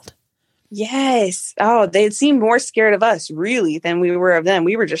wild. Yes. Oh, they seemed more scared of us, really, than we were of them.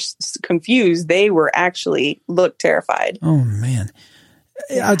 We were just confused. They were actually looked terrified. Oh, man.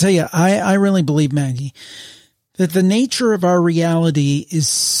 I'll tell you, I really believe, Maggie, that the nature of our reality is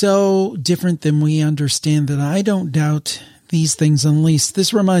so different than we understand that I don't doubt these things unleashed.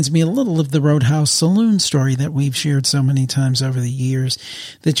 This reminds me a little of the Roadhouse Saloon story that we've shared so many times over the years,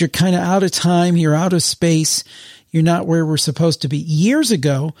 that you're kind of out of time, you're out of space, you're not where we're supposed to be. Years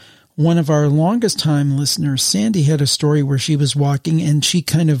ago, one of our longest time listeners, Sandy, had a story where she was walking and she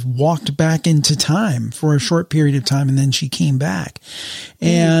kind of walked back into time for a short period of time and then she came back.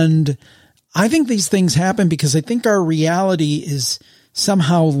 And I think these things happen because I think our reality is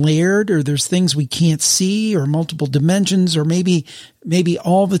somehow layered, or there's things we can't see, or multiple dimensions, or maybe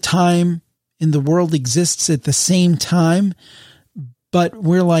all the time in the world exists at the same time, but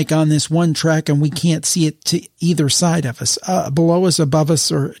we're like on this one track and we can't see it to either side of us, below us, above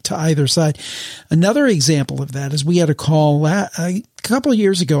us, or to either side. Another example of that is we had a call a couple of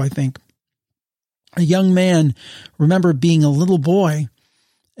years ago, I think. A young man, remember being a little boy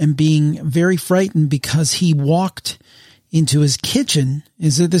and being very frightened because he walked into his kitchen.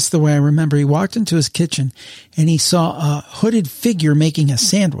 Is this the way I remember? He walked into his kitchen and he saw a hooded figure making a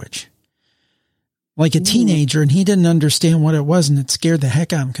sandwich, like a teenager, and he didn't understand what it was, and it scared the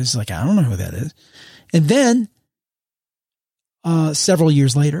heck out of him because he's like, I don't know who that is. And then several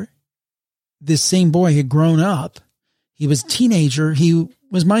years later, this same boy had grown up. He was a teenager. He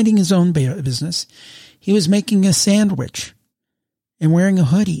was minding his own business. He was making a sandwich and wearing a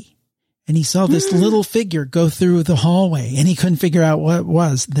hoodie. And he saw this little figure go through the hallway and he couldn't figure out what it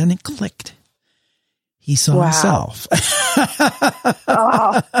was. Then it clicked. He saw himself.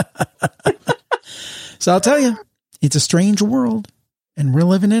 So I'll tell you, it's a strange world and we're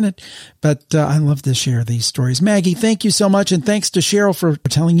living in it. But I love to share these stories. Maggie, thank you so much. And thanks to Cheryl for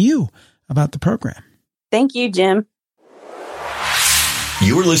telling you about the program. Thank you, Jim.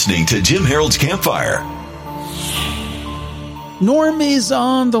 You're listening to Jim Harold's Campfire. Norm is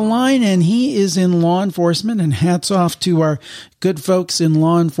on the line and he is in law enforcement, and hats off to our good folks in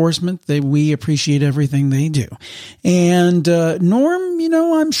law enforcement. We appreciate everything they do. And Norm,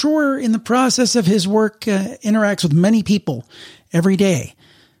 I'm sure in the process of his work interacts with many people every day.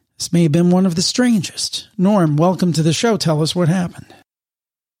 This may have been one of the strangest. Norm, welcome to the show. Tell us what happened.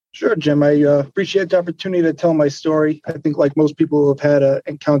 Sure, Jim. I appreciate the opportunity to tell my story. I think like most people who have had an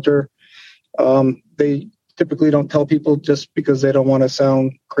encounter, they typically don't tell people just because they don't want to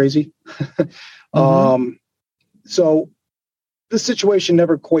sound crazy. So this situation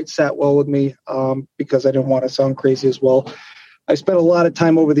never quite sat well with me because I didn't want to sound crazy as well. I spent a lot of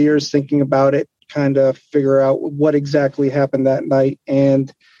time over the years thinking about it, kind of figure out what exactly happened that night.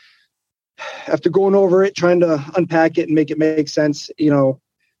 And after going over it, trying to unpack it and make it make sense,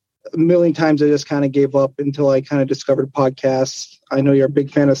 a million times I just kind of gave up until I kind of discovered podcasts. I know you're a big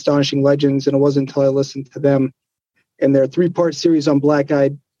fan of Astonishing Legends, and it wasn't until I listened to them and their 3-part series on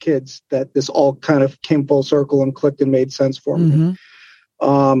Black-Eyed Kids that this all kind of came full circle and clicked and made sense for me.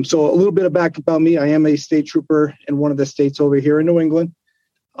 So a little bit of back about me. I am a state trooper in one of the states over here in New England.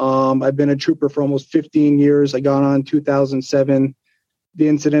 I've been a trooper for almost 15 years. I got on in 2007. The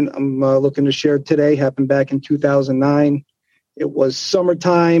incident I'm looking to share today happened back in 2009. It was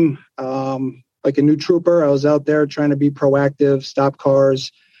summertime, like a new trooper. I was out there trying to be proactive, stop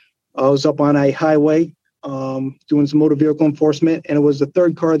cars. I was up on a highway doing some motor vehicle enforcement, and it was the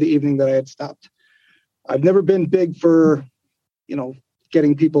third car of the evening that I had stopped. I've never been big for,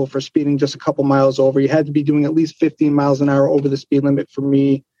 getting people for speeding just a couple miles over. You had to be doing at least 15 miles an hour over the speed limit for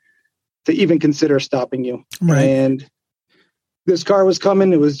me to even consider stopping you. Right. And this car was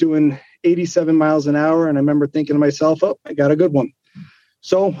coming. It was doing 87 miles an hour. And I remember thinking to myself, oh, I got a good one.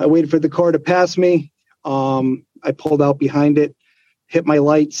 So I waited for the car to pass me. I pulled out behind it, hit my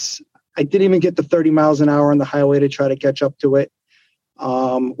lights. I didn't even get to 30 miles an hour on the highway to try to catch up to it,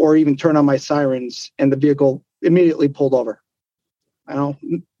 or even turn on my sirens. And the vehicle immediately pulled over.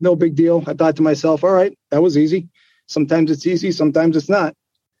 No big deal. I thought to myself, all right, that was easy. Sometimes it's easy. Sometimes it's not.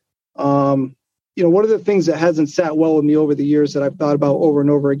 One of the things that hasn't sat well with me over the years that I've thought about over and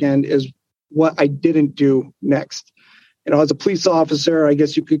over again is what I didn't do next. As a police officer, I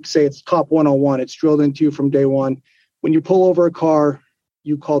guess you could say it's Cop 101. It's drilled into you from day one. When you pull over a car,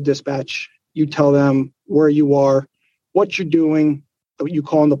 you call dispatch. You tell them where you are, what you're doing. You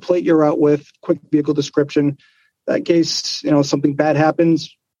call on the plate you're out with, quick vehicle description. That case, something bad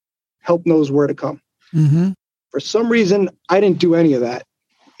happens, help knows where to come. For some reason, I didn't do any of that.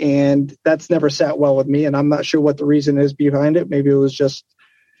 And that's never sat well with me. And I'm not sure what the reason is behind it. Maybe it was just,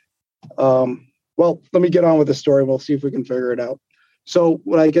 let me get on with the story. We'll see if we can figure it out. So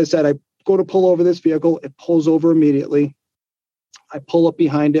like I said, I go to pull over this vehicle. It pulls over immediately. I pull up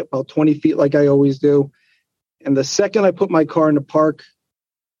behind it about 20 feet like I always do. And the second I put my car into park,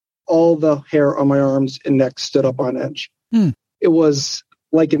 all the hair on my arms and neck stood up on edge. It was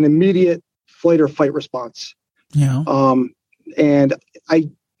like an immediate flight or fight response. Yeah. And I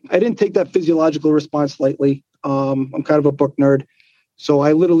didn't take that physiological response lightly. I'm kind of a book nerd. So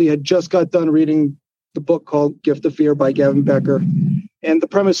I literally had just got done reading the book called Gift of Fear by Gavin Becker. And the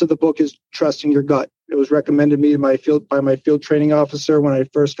premise of the book is trusting your gut. It was recommended me by my field training officer when I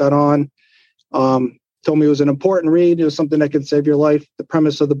first got on. Told me it was an important read. It was something that could save your life. The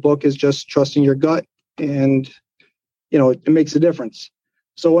premise of the book is just trusting your gut. And, it makes a difference.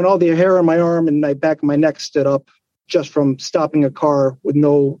 So when all the hair on my arm and my back of my neck stood up just from stopping a car with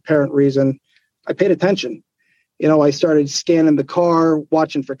no apparent reason, I paid attention. I started scanning the car,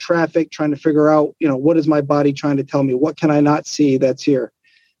 watching for traffic, trying to figure out, what is my body trying to tell me? What can I not see that's here?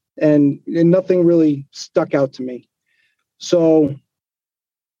 And nothing really stuck out to me. So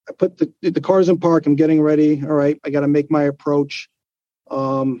I put the cars in park. I'm getting ready. All right, I got to make my approach.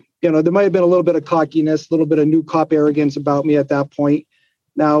 There might have been a little bit of cockiness, a little bit of new cop arrogance about me at that point.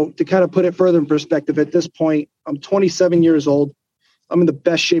 Now, to kind of put it further in perspective, at this point, I'm 27 years old. I'm in the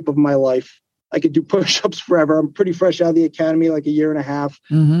best shape of my life. I could do push-ups forever. I'm pretty fresh out of the academy, like a year and a half,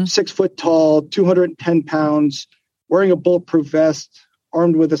 6 foot tall, 210 pounds, wearing a bulletproof vest,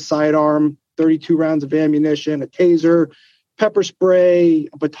 armed with a sidearm, 32 rounds of ammunition, a taser, pepper spray,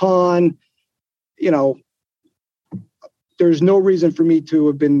 a baton. There's no reason for me to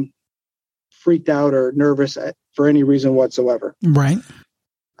have been freaked out or nervous for any reason whatsoever. Right.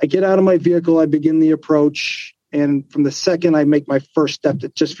 I get out of my vehicle. I begin the approach. And from the second I make my first step,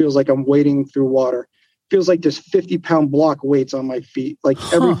 it just feels like I'm wading through water. Feels like there's 50-pound block weights on my feet. Like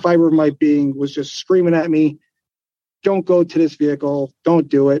every fiber of my being was just screaming at me, don't go to this vehicle. Don't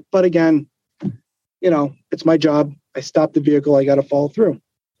do it. But again, it's my job. I stopped the vehicle. I got to follow through.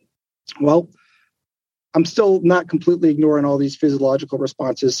 Well, I'm still not completely ignoring all these physiological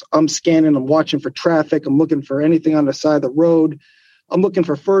responses. I'm scanning. I'm watching for traffic. I'm looking for anything on the side of the road. I'm looking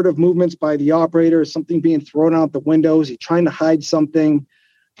for furtive movements by the operator, something being thrown out the window. Is he trying to hide something?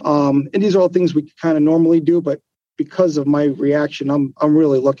 And these are all things we kind of normally do, but because of my reaction, I'm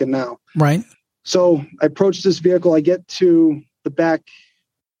really looking now. Right. So I approach this vehicle. I get to the back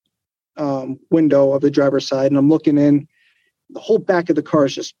window of the driver's side, and I'm looking in. The whole back of the car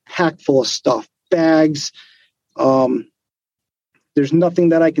is just packed full of stuff, bags. There's nothing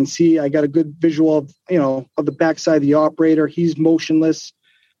that I can see. I got a good visual of the backside of the operator. He's motionless.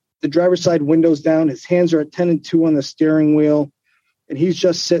 The driver's side window's down. His hands are at 10 and 2 on the steering wheel. And he's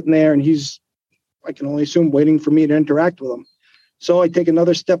just sitting there, and I can only assume, waiting for me to interact with him. So I take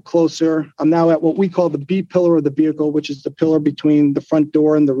another step closer. I'm now at what we call the B pillar of the vehicle, which is the pillar between the front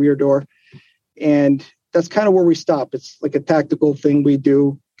door and the rear door. And that's kind of where we stop. It's like a tactical thing we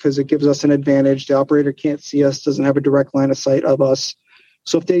do because it gives us an advantage. The operator can't see us, doesn't have a direct line of sight of us.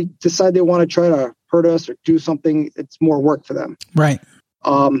 So if they decide they want to try to hurt us or do something, it's more work for them. Right.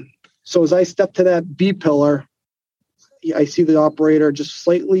 So as I step to that B pillar, I see the operator just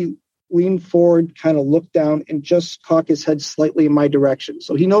slightly lean forward, kind of look down, and just cock his head slightly in my direction.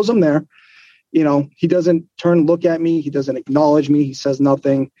 So he knows I'm there. He doesn't turn and look at me. He doesn't acknowledge me. He says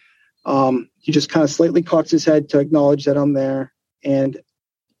nothing. He just kind of slightly cocks his head to acknowledge that I'm there. And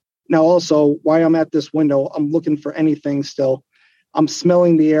now also, while I'm at this window, I'm looking for anything still. I'm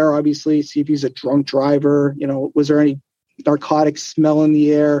smelling the air, obviously, see if he's a drunk driver. Was there any narcotic smell in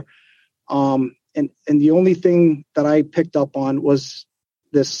the air? And the only thing that I picked up on was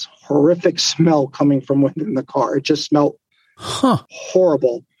this horrific smell coming from within the car. It just smelled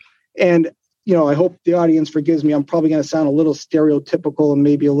horrible. And, I hope the audience forgives me. I'm probably going to sound a little stereotypical and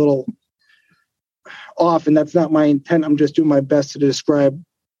maybe a little off, and that's not my intent. I'm just doing my best to describe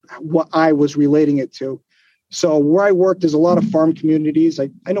what I was relating it to. So where I work, there's a lot of farm communities. I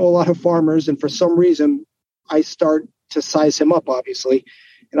know a lot of farmers, and for some reason, I start to size him up, obviously.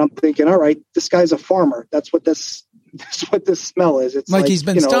 And I'm thinking, all right, this guy's a farmer. That's what this smell is. It's like he's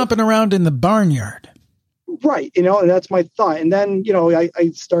been stomping around in the barnyard. Right. And that's my thought. And then,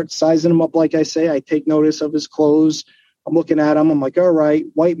 I start sizing him up. Like I say, I take notice of his clothes. I'm looking at him. I'm like, all right,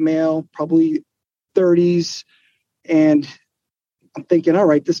 white male, probably 30s. And I'm thinking, all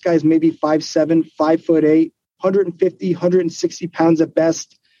right, this guy's maybe 5'7", 5'8", 150, 160 pounds at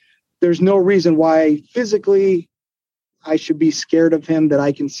best. There's no reason why physically I should be scared of him that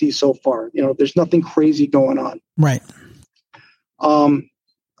I can see so far. There's nothing crazy going on. Right.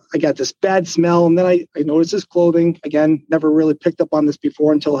 I got this bad smell, and then I noticed his clothing. Again, never really picked up on this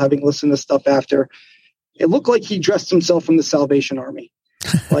before until having listened to stuff after. It looked like he dressed himself from the Salvation Army.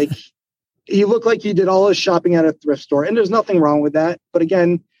 Like he looked like he did all his shopping at a thrift store, and there's nothing wrong with that. But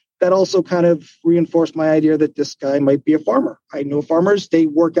again, that also kind of reinforced my idea that this guy might be a farmer. I know farmers, they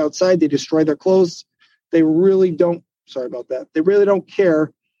work outside, they destroy their clothes. They really don't, sorry about that. They really don't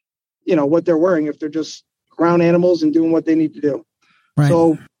care, what they're wearing if they're just around animals and doing what they need to do. Right.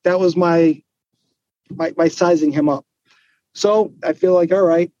 So that was my sizing him up. So I feel like, all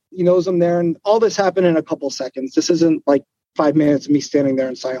right, he knows I'm there. And all this happened in a couple seconds. This isn't like 5 minutes of me standing there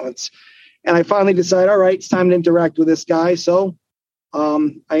in silence. And I finally decide, all right, it's time to interact with this guy. So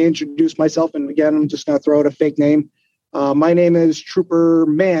I introduced myself. And again, I'm just going to throw out a fake name. My name is Trooper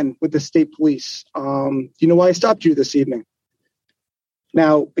Mann with the state police. Do you know why I stopped you this evening?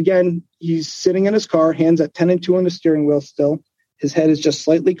 Now, again, he's sitting in his car, hands at 10 and 2 on the steering wheel still. His head is just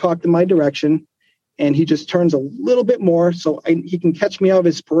slightly cocked in my direction. And he just turns a little bit more so he can catch me out of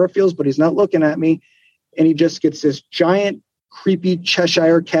his peripherals, but he's not looking at me. And he just gets this giant, creepy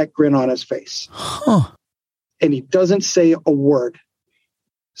Cheshire cat grin on his face. Huh. And he doesn't say a word.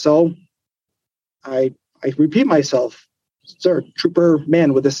 So I repeat myself, sir, Trooper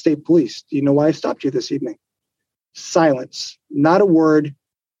Mann with the state police. Do you know why I stopped you this evening? Silence. Not a word,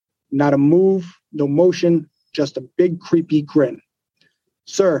 not a move, no motion, just a big creepy grin.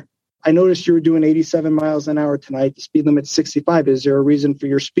 Sir, I noticed you were doing 87 miles an hour tonight. The speed limit's 65. Is there a reason for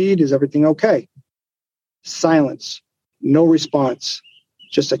your speed? Is everything okay? Silence. No response.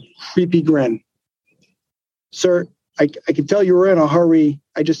 Just a creepy grin. Sir, I can tell you were in a hurry.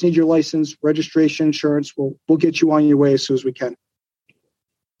 I just need your license, registration, insurance. We'll get you on your way as soon as we can.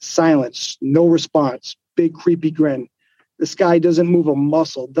 Silence. No response. Big creepy grin. This guy doesn't move a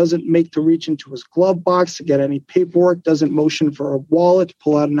muscle, doesn't make to reach into his glove box to get any paperwork, doesn't motion for a wallet to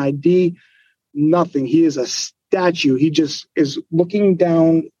pull out an ID, nothing. He is a statue. He just is looking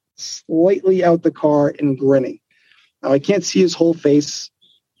down slightly out the car and grinning. Now, I can't see his whole face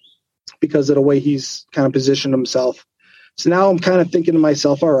because of the way he's kind of positioned himself. So now I'm kind of thinking to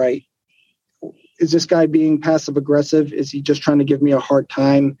myself, all right, is this guy being passive aggressive? Is he just trying to give me a hard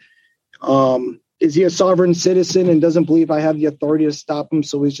time? Is he a sovereign citizen and doesn't believe I have the authority to stop him?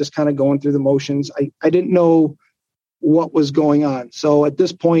 So he's just kind of going through the motions. I didn't know what was going on. So at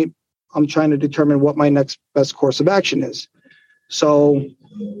this point, I'm trying to determine what my next best course of action is. So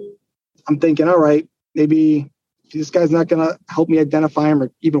I'm thinking, all right, maybe this guy's not going to help me identify him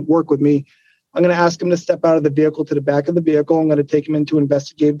or even work with me. I'm going to ask him to step out of the vehicle to the back of the vehicle. I'm going to take him into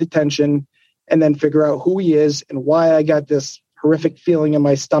investigative detention and then figure out who he is and why I got this horrific feeling in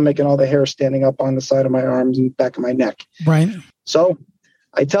my stomach and all the hair standing up on the side of my arms and back of my neck. Right. So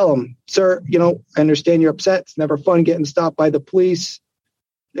I tell him, sir, I understand you're upset. It's never fun getting stopped by the police.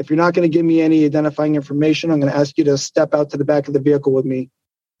 If you're not going to give me any identifying information, I'm going to ask you to step out to the back of the vehicle with me.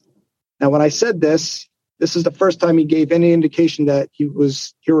 Now, when I said this is the first time he gave any indication that he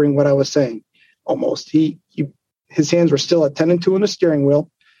was hearing what I was saying. Almost. His hands were still at 10 and 2 on the steering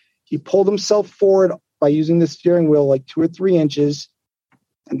wheel. He pulled himself forward by using the steering wheel like 2 or 3 inches.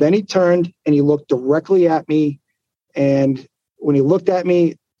 And then he turned and he looked directly at me. And when he looked at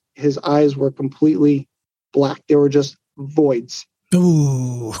me, his eyes were completely black. They were just voids.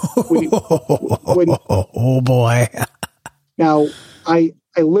 Ooh. Oh boy. Now, I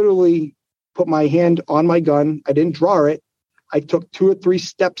literally put my hand on my gun. I didn't draw it. I took 2 or 3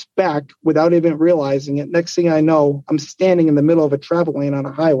 steps back without even realizing it. Next thing I know, I'm standing in the middle of a travel lane on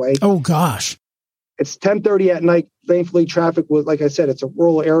a highway. Oh gosh. It's 10:30 at night. Thankfully, traffic was, like I said, it's a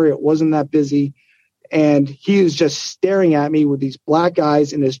rural area. It wasn't that busy. And he is just staring at me with these black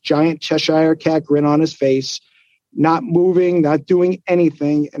eyes and this giant Cheshire cat grin on his face, not moving, not doing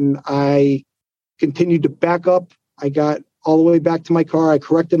anything. And I continued to back up. I got all the way back to my car. I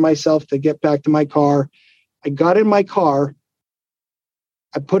corrected myself to get back to my car. I got in my car.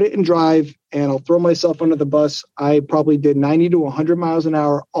 I put it in drive, and I'll throw myself under the bus. I probably did 90 to 100 miles an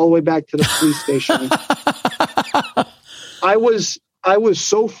hour all the way back to the police station. I was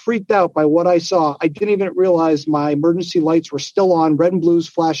so freaked out by what I saw. I didn't even realize my emergency lights were still on, red and blues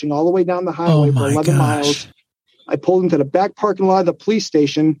flashing all the way down the highway for 11 miles. I pulled into the back parking lot of the police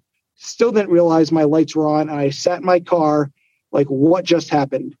station, still didn't realize my lights were on, and I sat in my car like, what just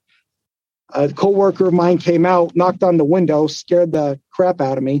happened? A coworker of mine came out, knocked on the window, scared the crap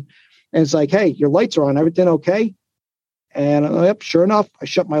out of me. And it's like, hey, your lights are on. Everything okay? And yep, sure enough, I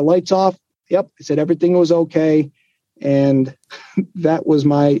shut my lights off. Yep, I said everything was okay. And that was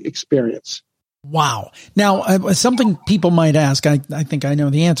my experience. Wow. Now, something people might ask, I think I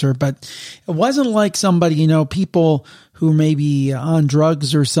know the answer, but it wasn't like somebody, people who may be on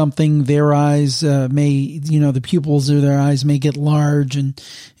drugs or something, their eyes may, the pupils of their eyes may get large and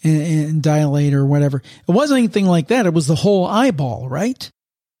dilate or whatever. It wasn't anything like that. It was the whole eyeball, right?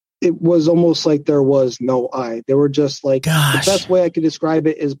 it was almost like there was no eye. They were just like, the best way I could describe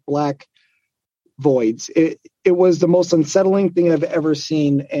it is black voids. It was the most unsettling thing I've ever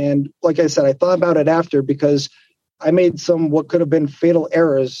seen. And like I said, I thought about it after because I made some what could have been fatal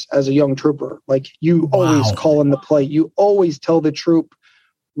errors as a young trooper. Like you always call in the play. You always tell the troop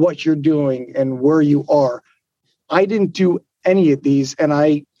what you're doing and where you are. I didn't do any of these. And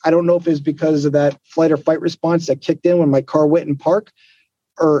I don't know if it's because of that flight or fight response that kicked in when my car went in park,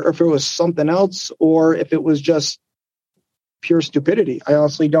 or if it was something else, or if it was just pure stupidity. I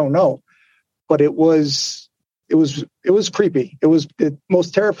honestly don't know. But it was creepy. It was the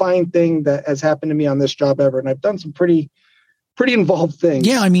most terrifying thing that has happened to me on this job ever. And I've done some pretty involved things.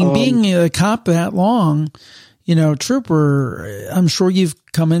 Yeah. I mean, being a cop that long, trooper, I'm sure you've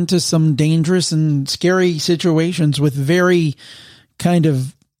come into some dangerous and scary situations with very kind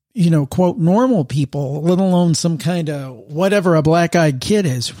of, quote, normal people, let alone some kind of whatever a black-eyed kid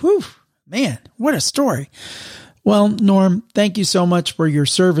is. Whew, man, what a story. Well, Norm, thank you so much for your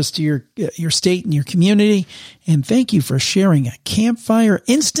service to your state and your community. And thank you for sharing a Campfire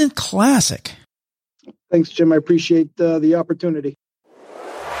instant classic. Thanks, Jim. I appreciate the opportunity.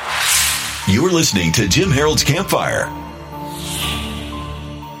 You're listening to Jim Harold's Campfire.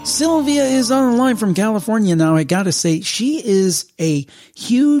 Sylvia is on the line from California now. I got to say, she is a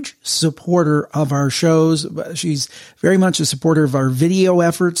huge supporter of our shows. She's very much a supporter of our video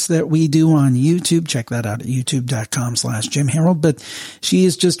efforts that we do on YouTube. Check that out at youtube.com/Jim Harold. But she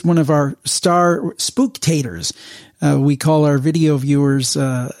is just one of our star spooktators. We call our video viewers,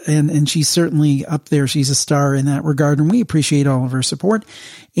 and she's certainly up there. She's a star in that regard, and we appreciate all of her support.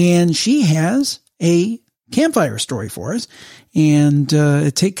 And she has a campfire story for us, and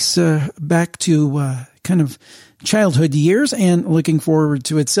it takes back to kind of childhood years, and looking forward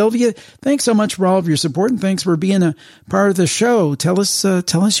to it. Sylvia, thanks so much for all of your support, and thanks for being a part of the show. Tell us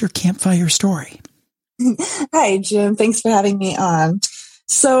your campfire story. Hi, Jim. Thanks for having me on.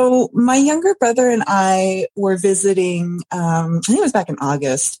 So my younger brother and I were visiting, I think it was back in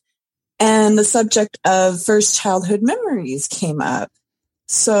August, and the subject of first childhood memories came up.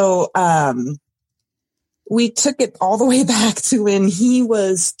 So we took it all the way back to when he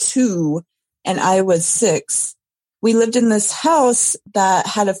was 2 and I was 6. We lived in this house that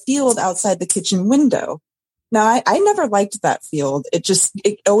had a field outside the kitchen window. Now, I never liked that field. It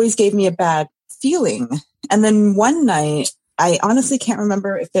always gave me a bad feeling. And then one night, I honestly can't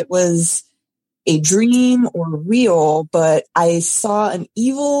remember if it was a dream or real, but I saw an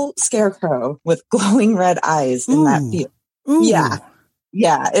evil scarecrow with glowing red eyes in that field. Ooh.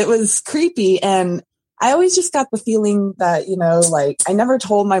 Yeah, it was creepy. And I always just got the feeling that, I never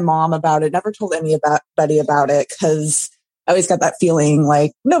told my mom about it, never told anybody about it, because I always got that feeling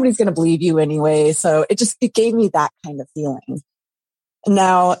like nobody's going to believe you anyway. So it gave me that kind of feeling.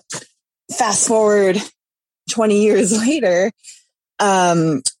 Now, fast forward 20 years later,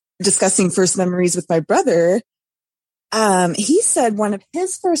 discussing first memories with my brother, he said one of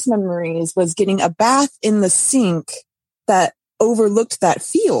his first memories was getting a bath in the sink that overlooked that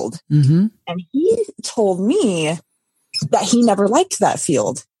field. Mm-hmm. And he told me that he never liked that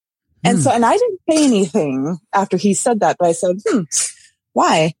field. And and I didn't say anything after he said that, but I said,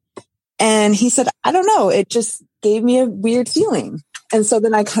 why? And he said, I don't know. It just gave me a weird feeling. And so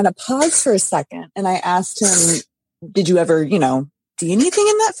then I kind of paused for a second and I asked him, did you ever, see anything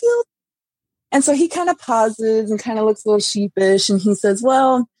in that field? And so he kind of pauses and kind of looks a little sheepish. And he says,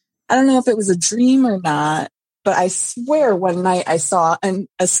 well, I don't know if it was a dream or not, but I swear one night I saw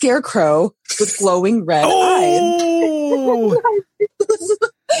a scarecrow with glowing red eyes.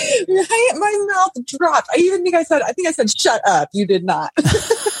 My mouth dropped. I think I said, shut up. You did not.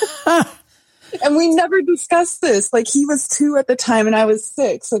 And we never discussed this. Like, he was 2 at the time and I was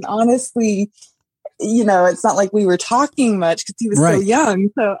 6. And honestly, it's not like we were talking much because he was so young.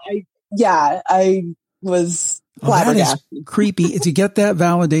 So I was flabbergasted. That is creepy to get that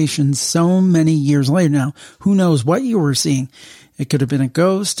validation so many years later. Now, who knows what you were seeing? It could have been a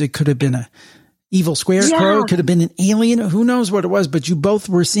ghost. It could have been a evil scarecrow. Yeah. It could have been an alien. Who knows what it was? But you both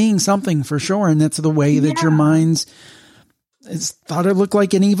were seeing something for sure. And that's the way that your minds thought it looked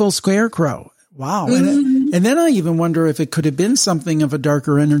like an evil scarecrow. Wow. Mm-hmm. And then I even wonder if it could have been something of a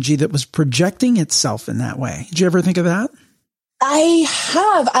darker energy that was projecting itself in that way. Did you ever think of that? I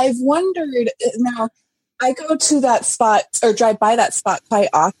have. I've wondered. Now, I go to that spot or drive by that spot quite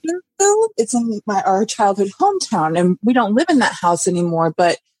often, though. It's in our childhood hometown, and we don't live in that house anymore.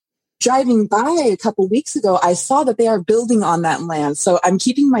 But driving by a couple weeks ago, I saw that they are building on that land. So I'm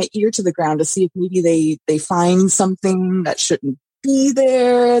keeping my ear to the ground to see if maybe they find something that shouldn't be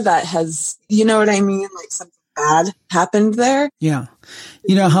there, that has, you know what I mean? Like something bad happened there. Yeah.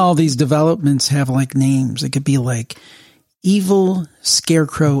 You know how all these developments have like names? It could be like Evil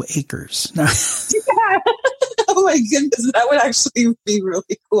Scarecrow Acres. Oh my goodness, that would actually be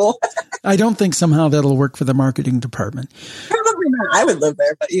really cool. I don't think somehow that'll work for the marketing department. Probably not. I would live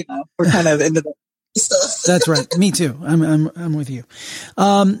there, but we're kind of into the stuff. That's right. Me too. I'm with you.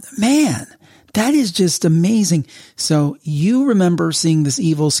 Man, that is just amazing. So you remember seeing this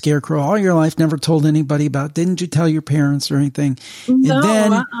evil scarecrow all your life, never told anybody about, didn't you tell your parents or anything?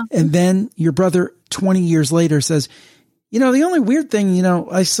 No, and then your brother 20 years later says, the only weird thing,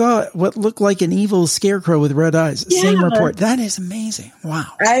 I saw what looked like an evil scarecrow with red eyes. Yeah. Same report. That is amazing. Wow.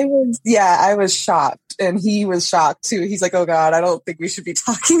 I was shocked, and he was shocked too. He's like, "Oh God, I don't think we should be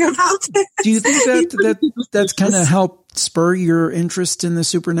talking about this." Do you think that's kind of helped spur your interest in the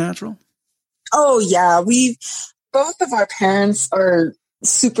supernatural? Oh yeah, both of our parents are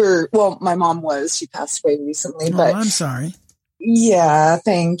super. Well, my mom was. She passed away recently, but I'm sorry. Yeah,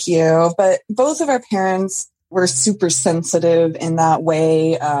 thank you. But both of our parents were super sensitive in that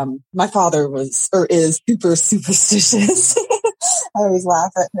way. My father is super superstitious. I always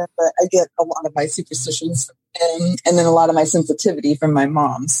laugh at him, but I get a lot of my superstitions from him and then a lot of my sensitivity from my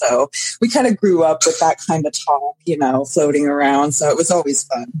mom. So we kind of grew up with that kind of talk, floating around. So it was always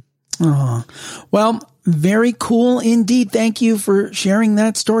fun. Oh, well, very cool indeed. Thank you for sharing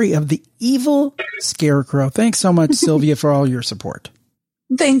that story of the evil scarecrow. Thanks so much, Sylvia, for all your support.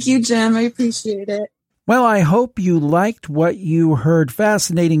 Thank you, Jim. I appreciate it. Well, I hope you liked what you heard.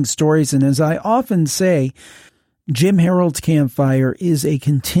 Fascinating stories. And as I often say, Jim Harold's Campfire is a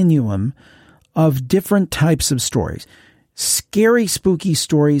continuum of different types of stories. Scary, spooky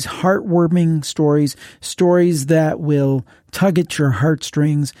stories, heartwarming stories, stories that will tug at your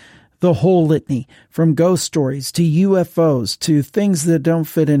heartstrings, the whole litany, from ghost stories to UFOs to things that don't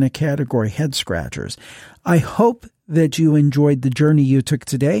fit in a category, head scratchers. I hope that you enjoyed the journey you took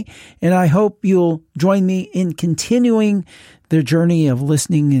today, and I hope you'll join me in continuing the journey of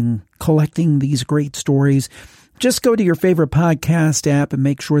listening and collecting these great stories. Just go to your favorite podcast app and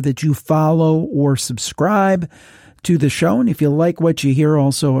make sure that you follow or subscribe to the show. And if you like what you hear,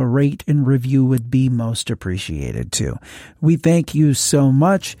 also a rate and review would be most appreciated too. We thank you so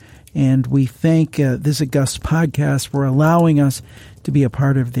much, and we thank This August Podcast for allowing us to be a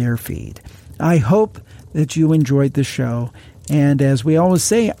part of their feed. I hope that you enjoyed the show. And as we always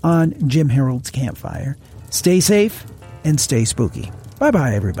say on Jim Harold's Campfire, stay safe and stay spooky.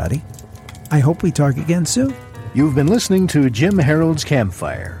 Bye-bye, everybody. I hope we talk again soon. You've been listening to Jim Harold's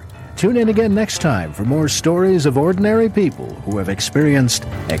Campfire. Tune in again next time for more stories of ordinary people who have experienced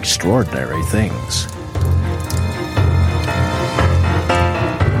extraordinary things.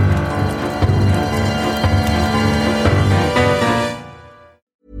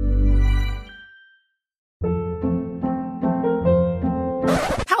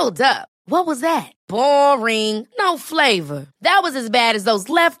 Hold up. What was that? Boring. No flavor. That was as bad as those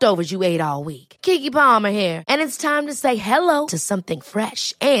leftovers you ate all week. Keke Palmer here. And it's time to say hello to something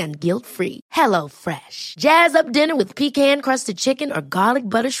fresh and guilt-free. Hello Fresh. Jazz up dinner with pecan-crusted chicken or garlic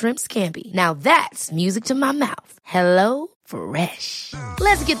butter shrimp scampi. Now that's music to my mouth. Hello Fresh.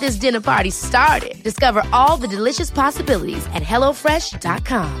 Let's get this dinner party started. Discover all the delicious possibilities at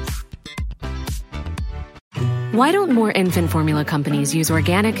HelloFresh.com. Why don't more infant formula companies use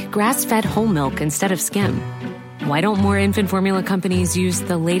organic, grass-fed whole milk instead of skim? Why don't more infant formula companies use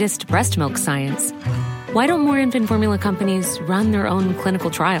the latest breast milk science? Why don't more infant formula companies run their own clinical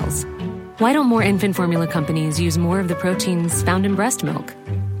trials? Why don't more infant formula companies use more of the proteins found in breast milk?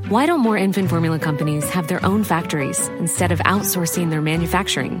 Why don't more infant formula companies have their own factories instead of outsourcing their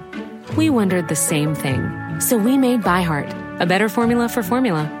manufacturing? We wondered the same thing. So we made ByHeart, a better formula for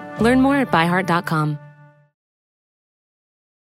formula. Learn more at ByHeart.com.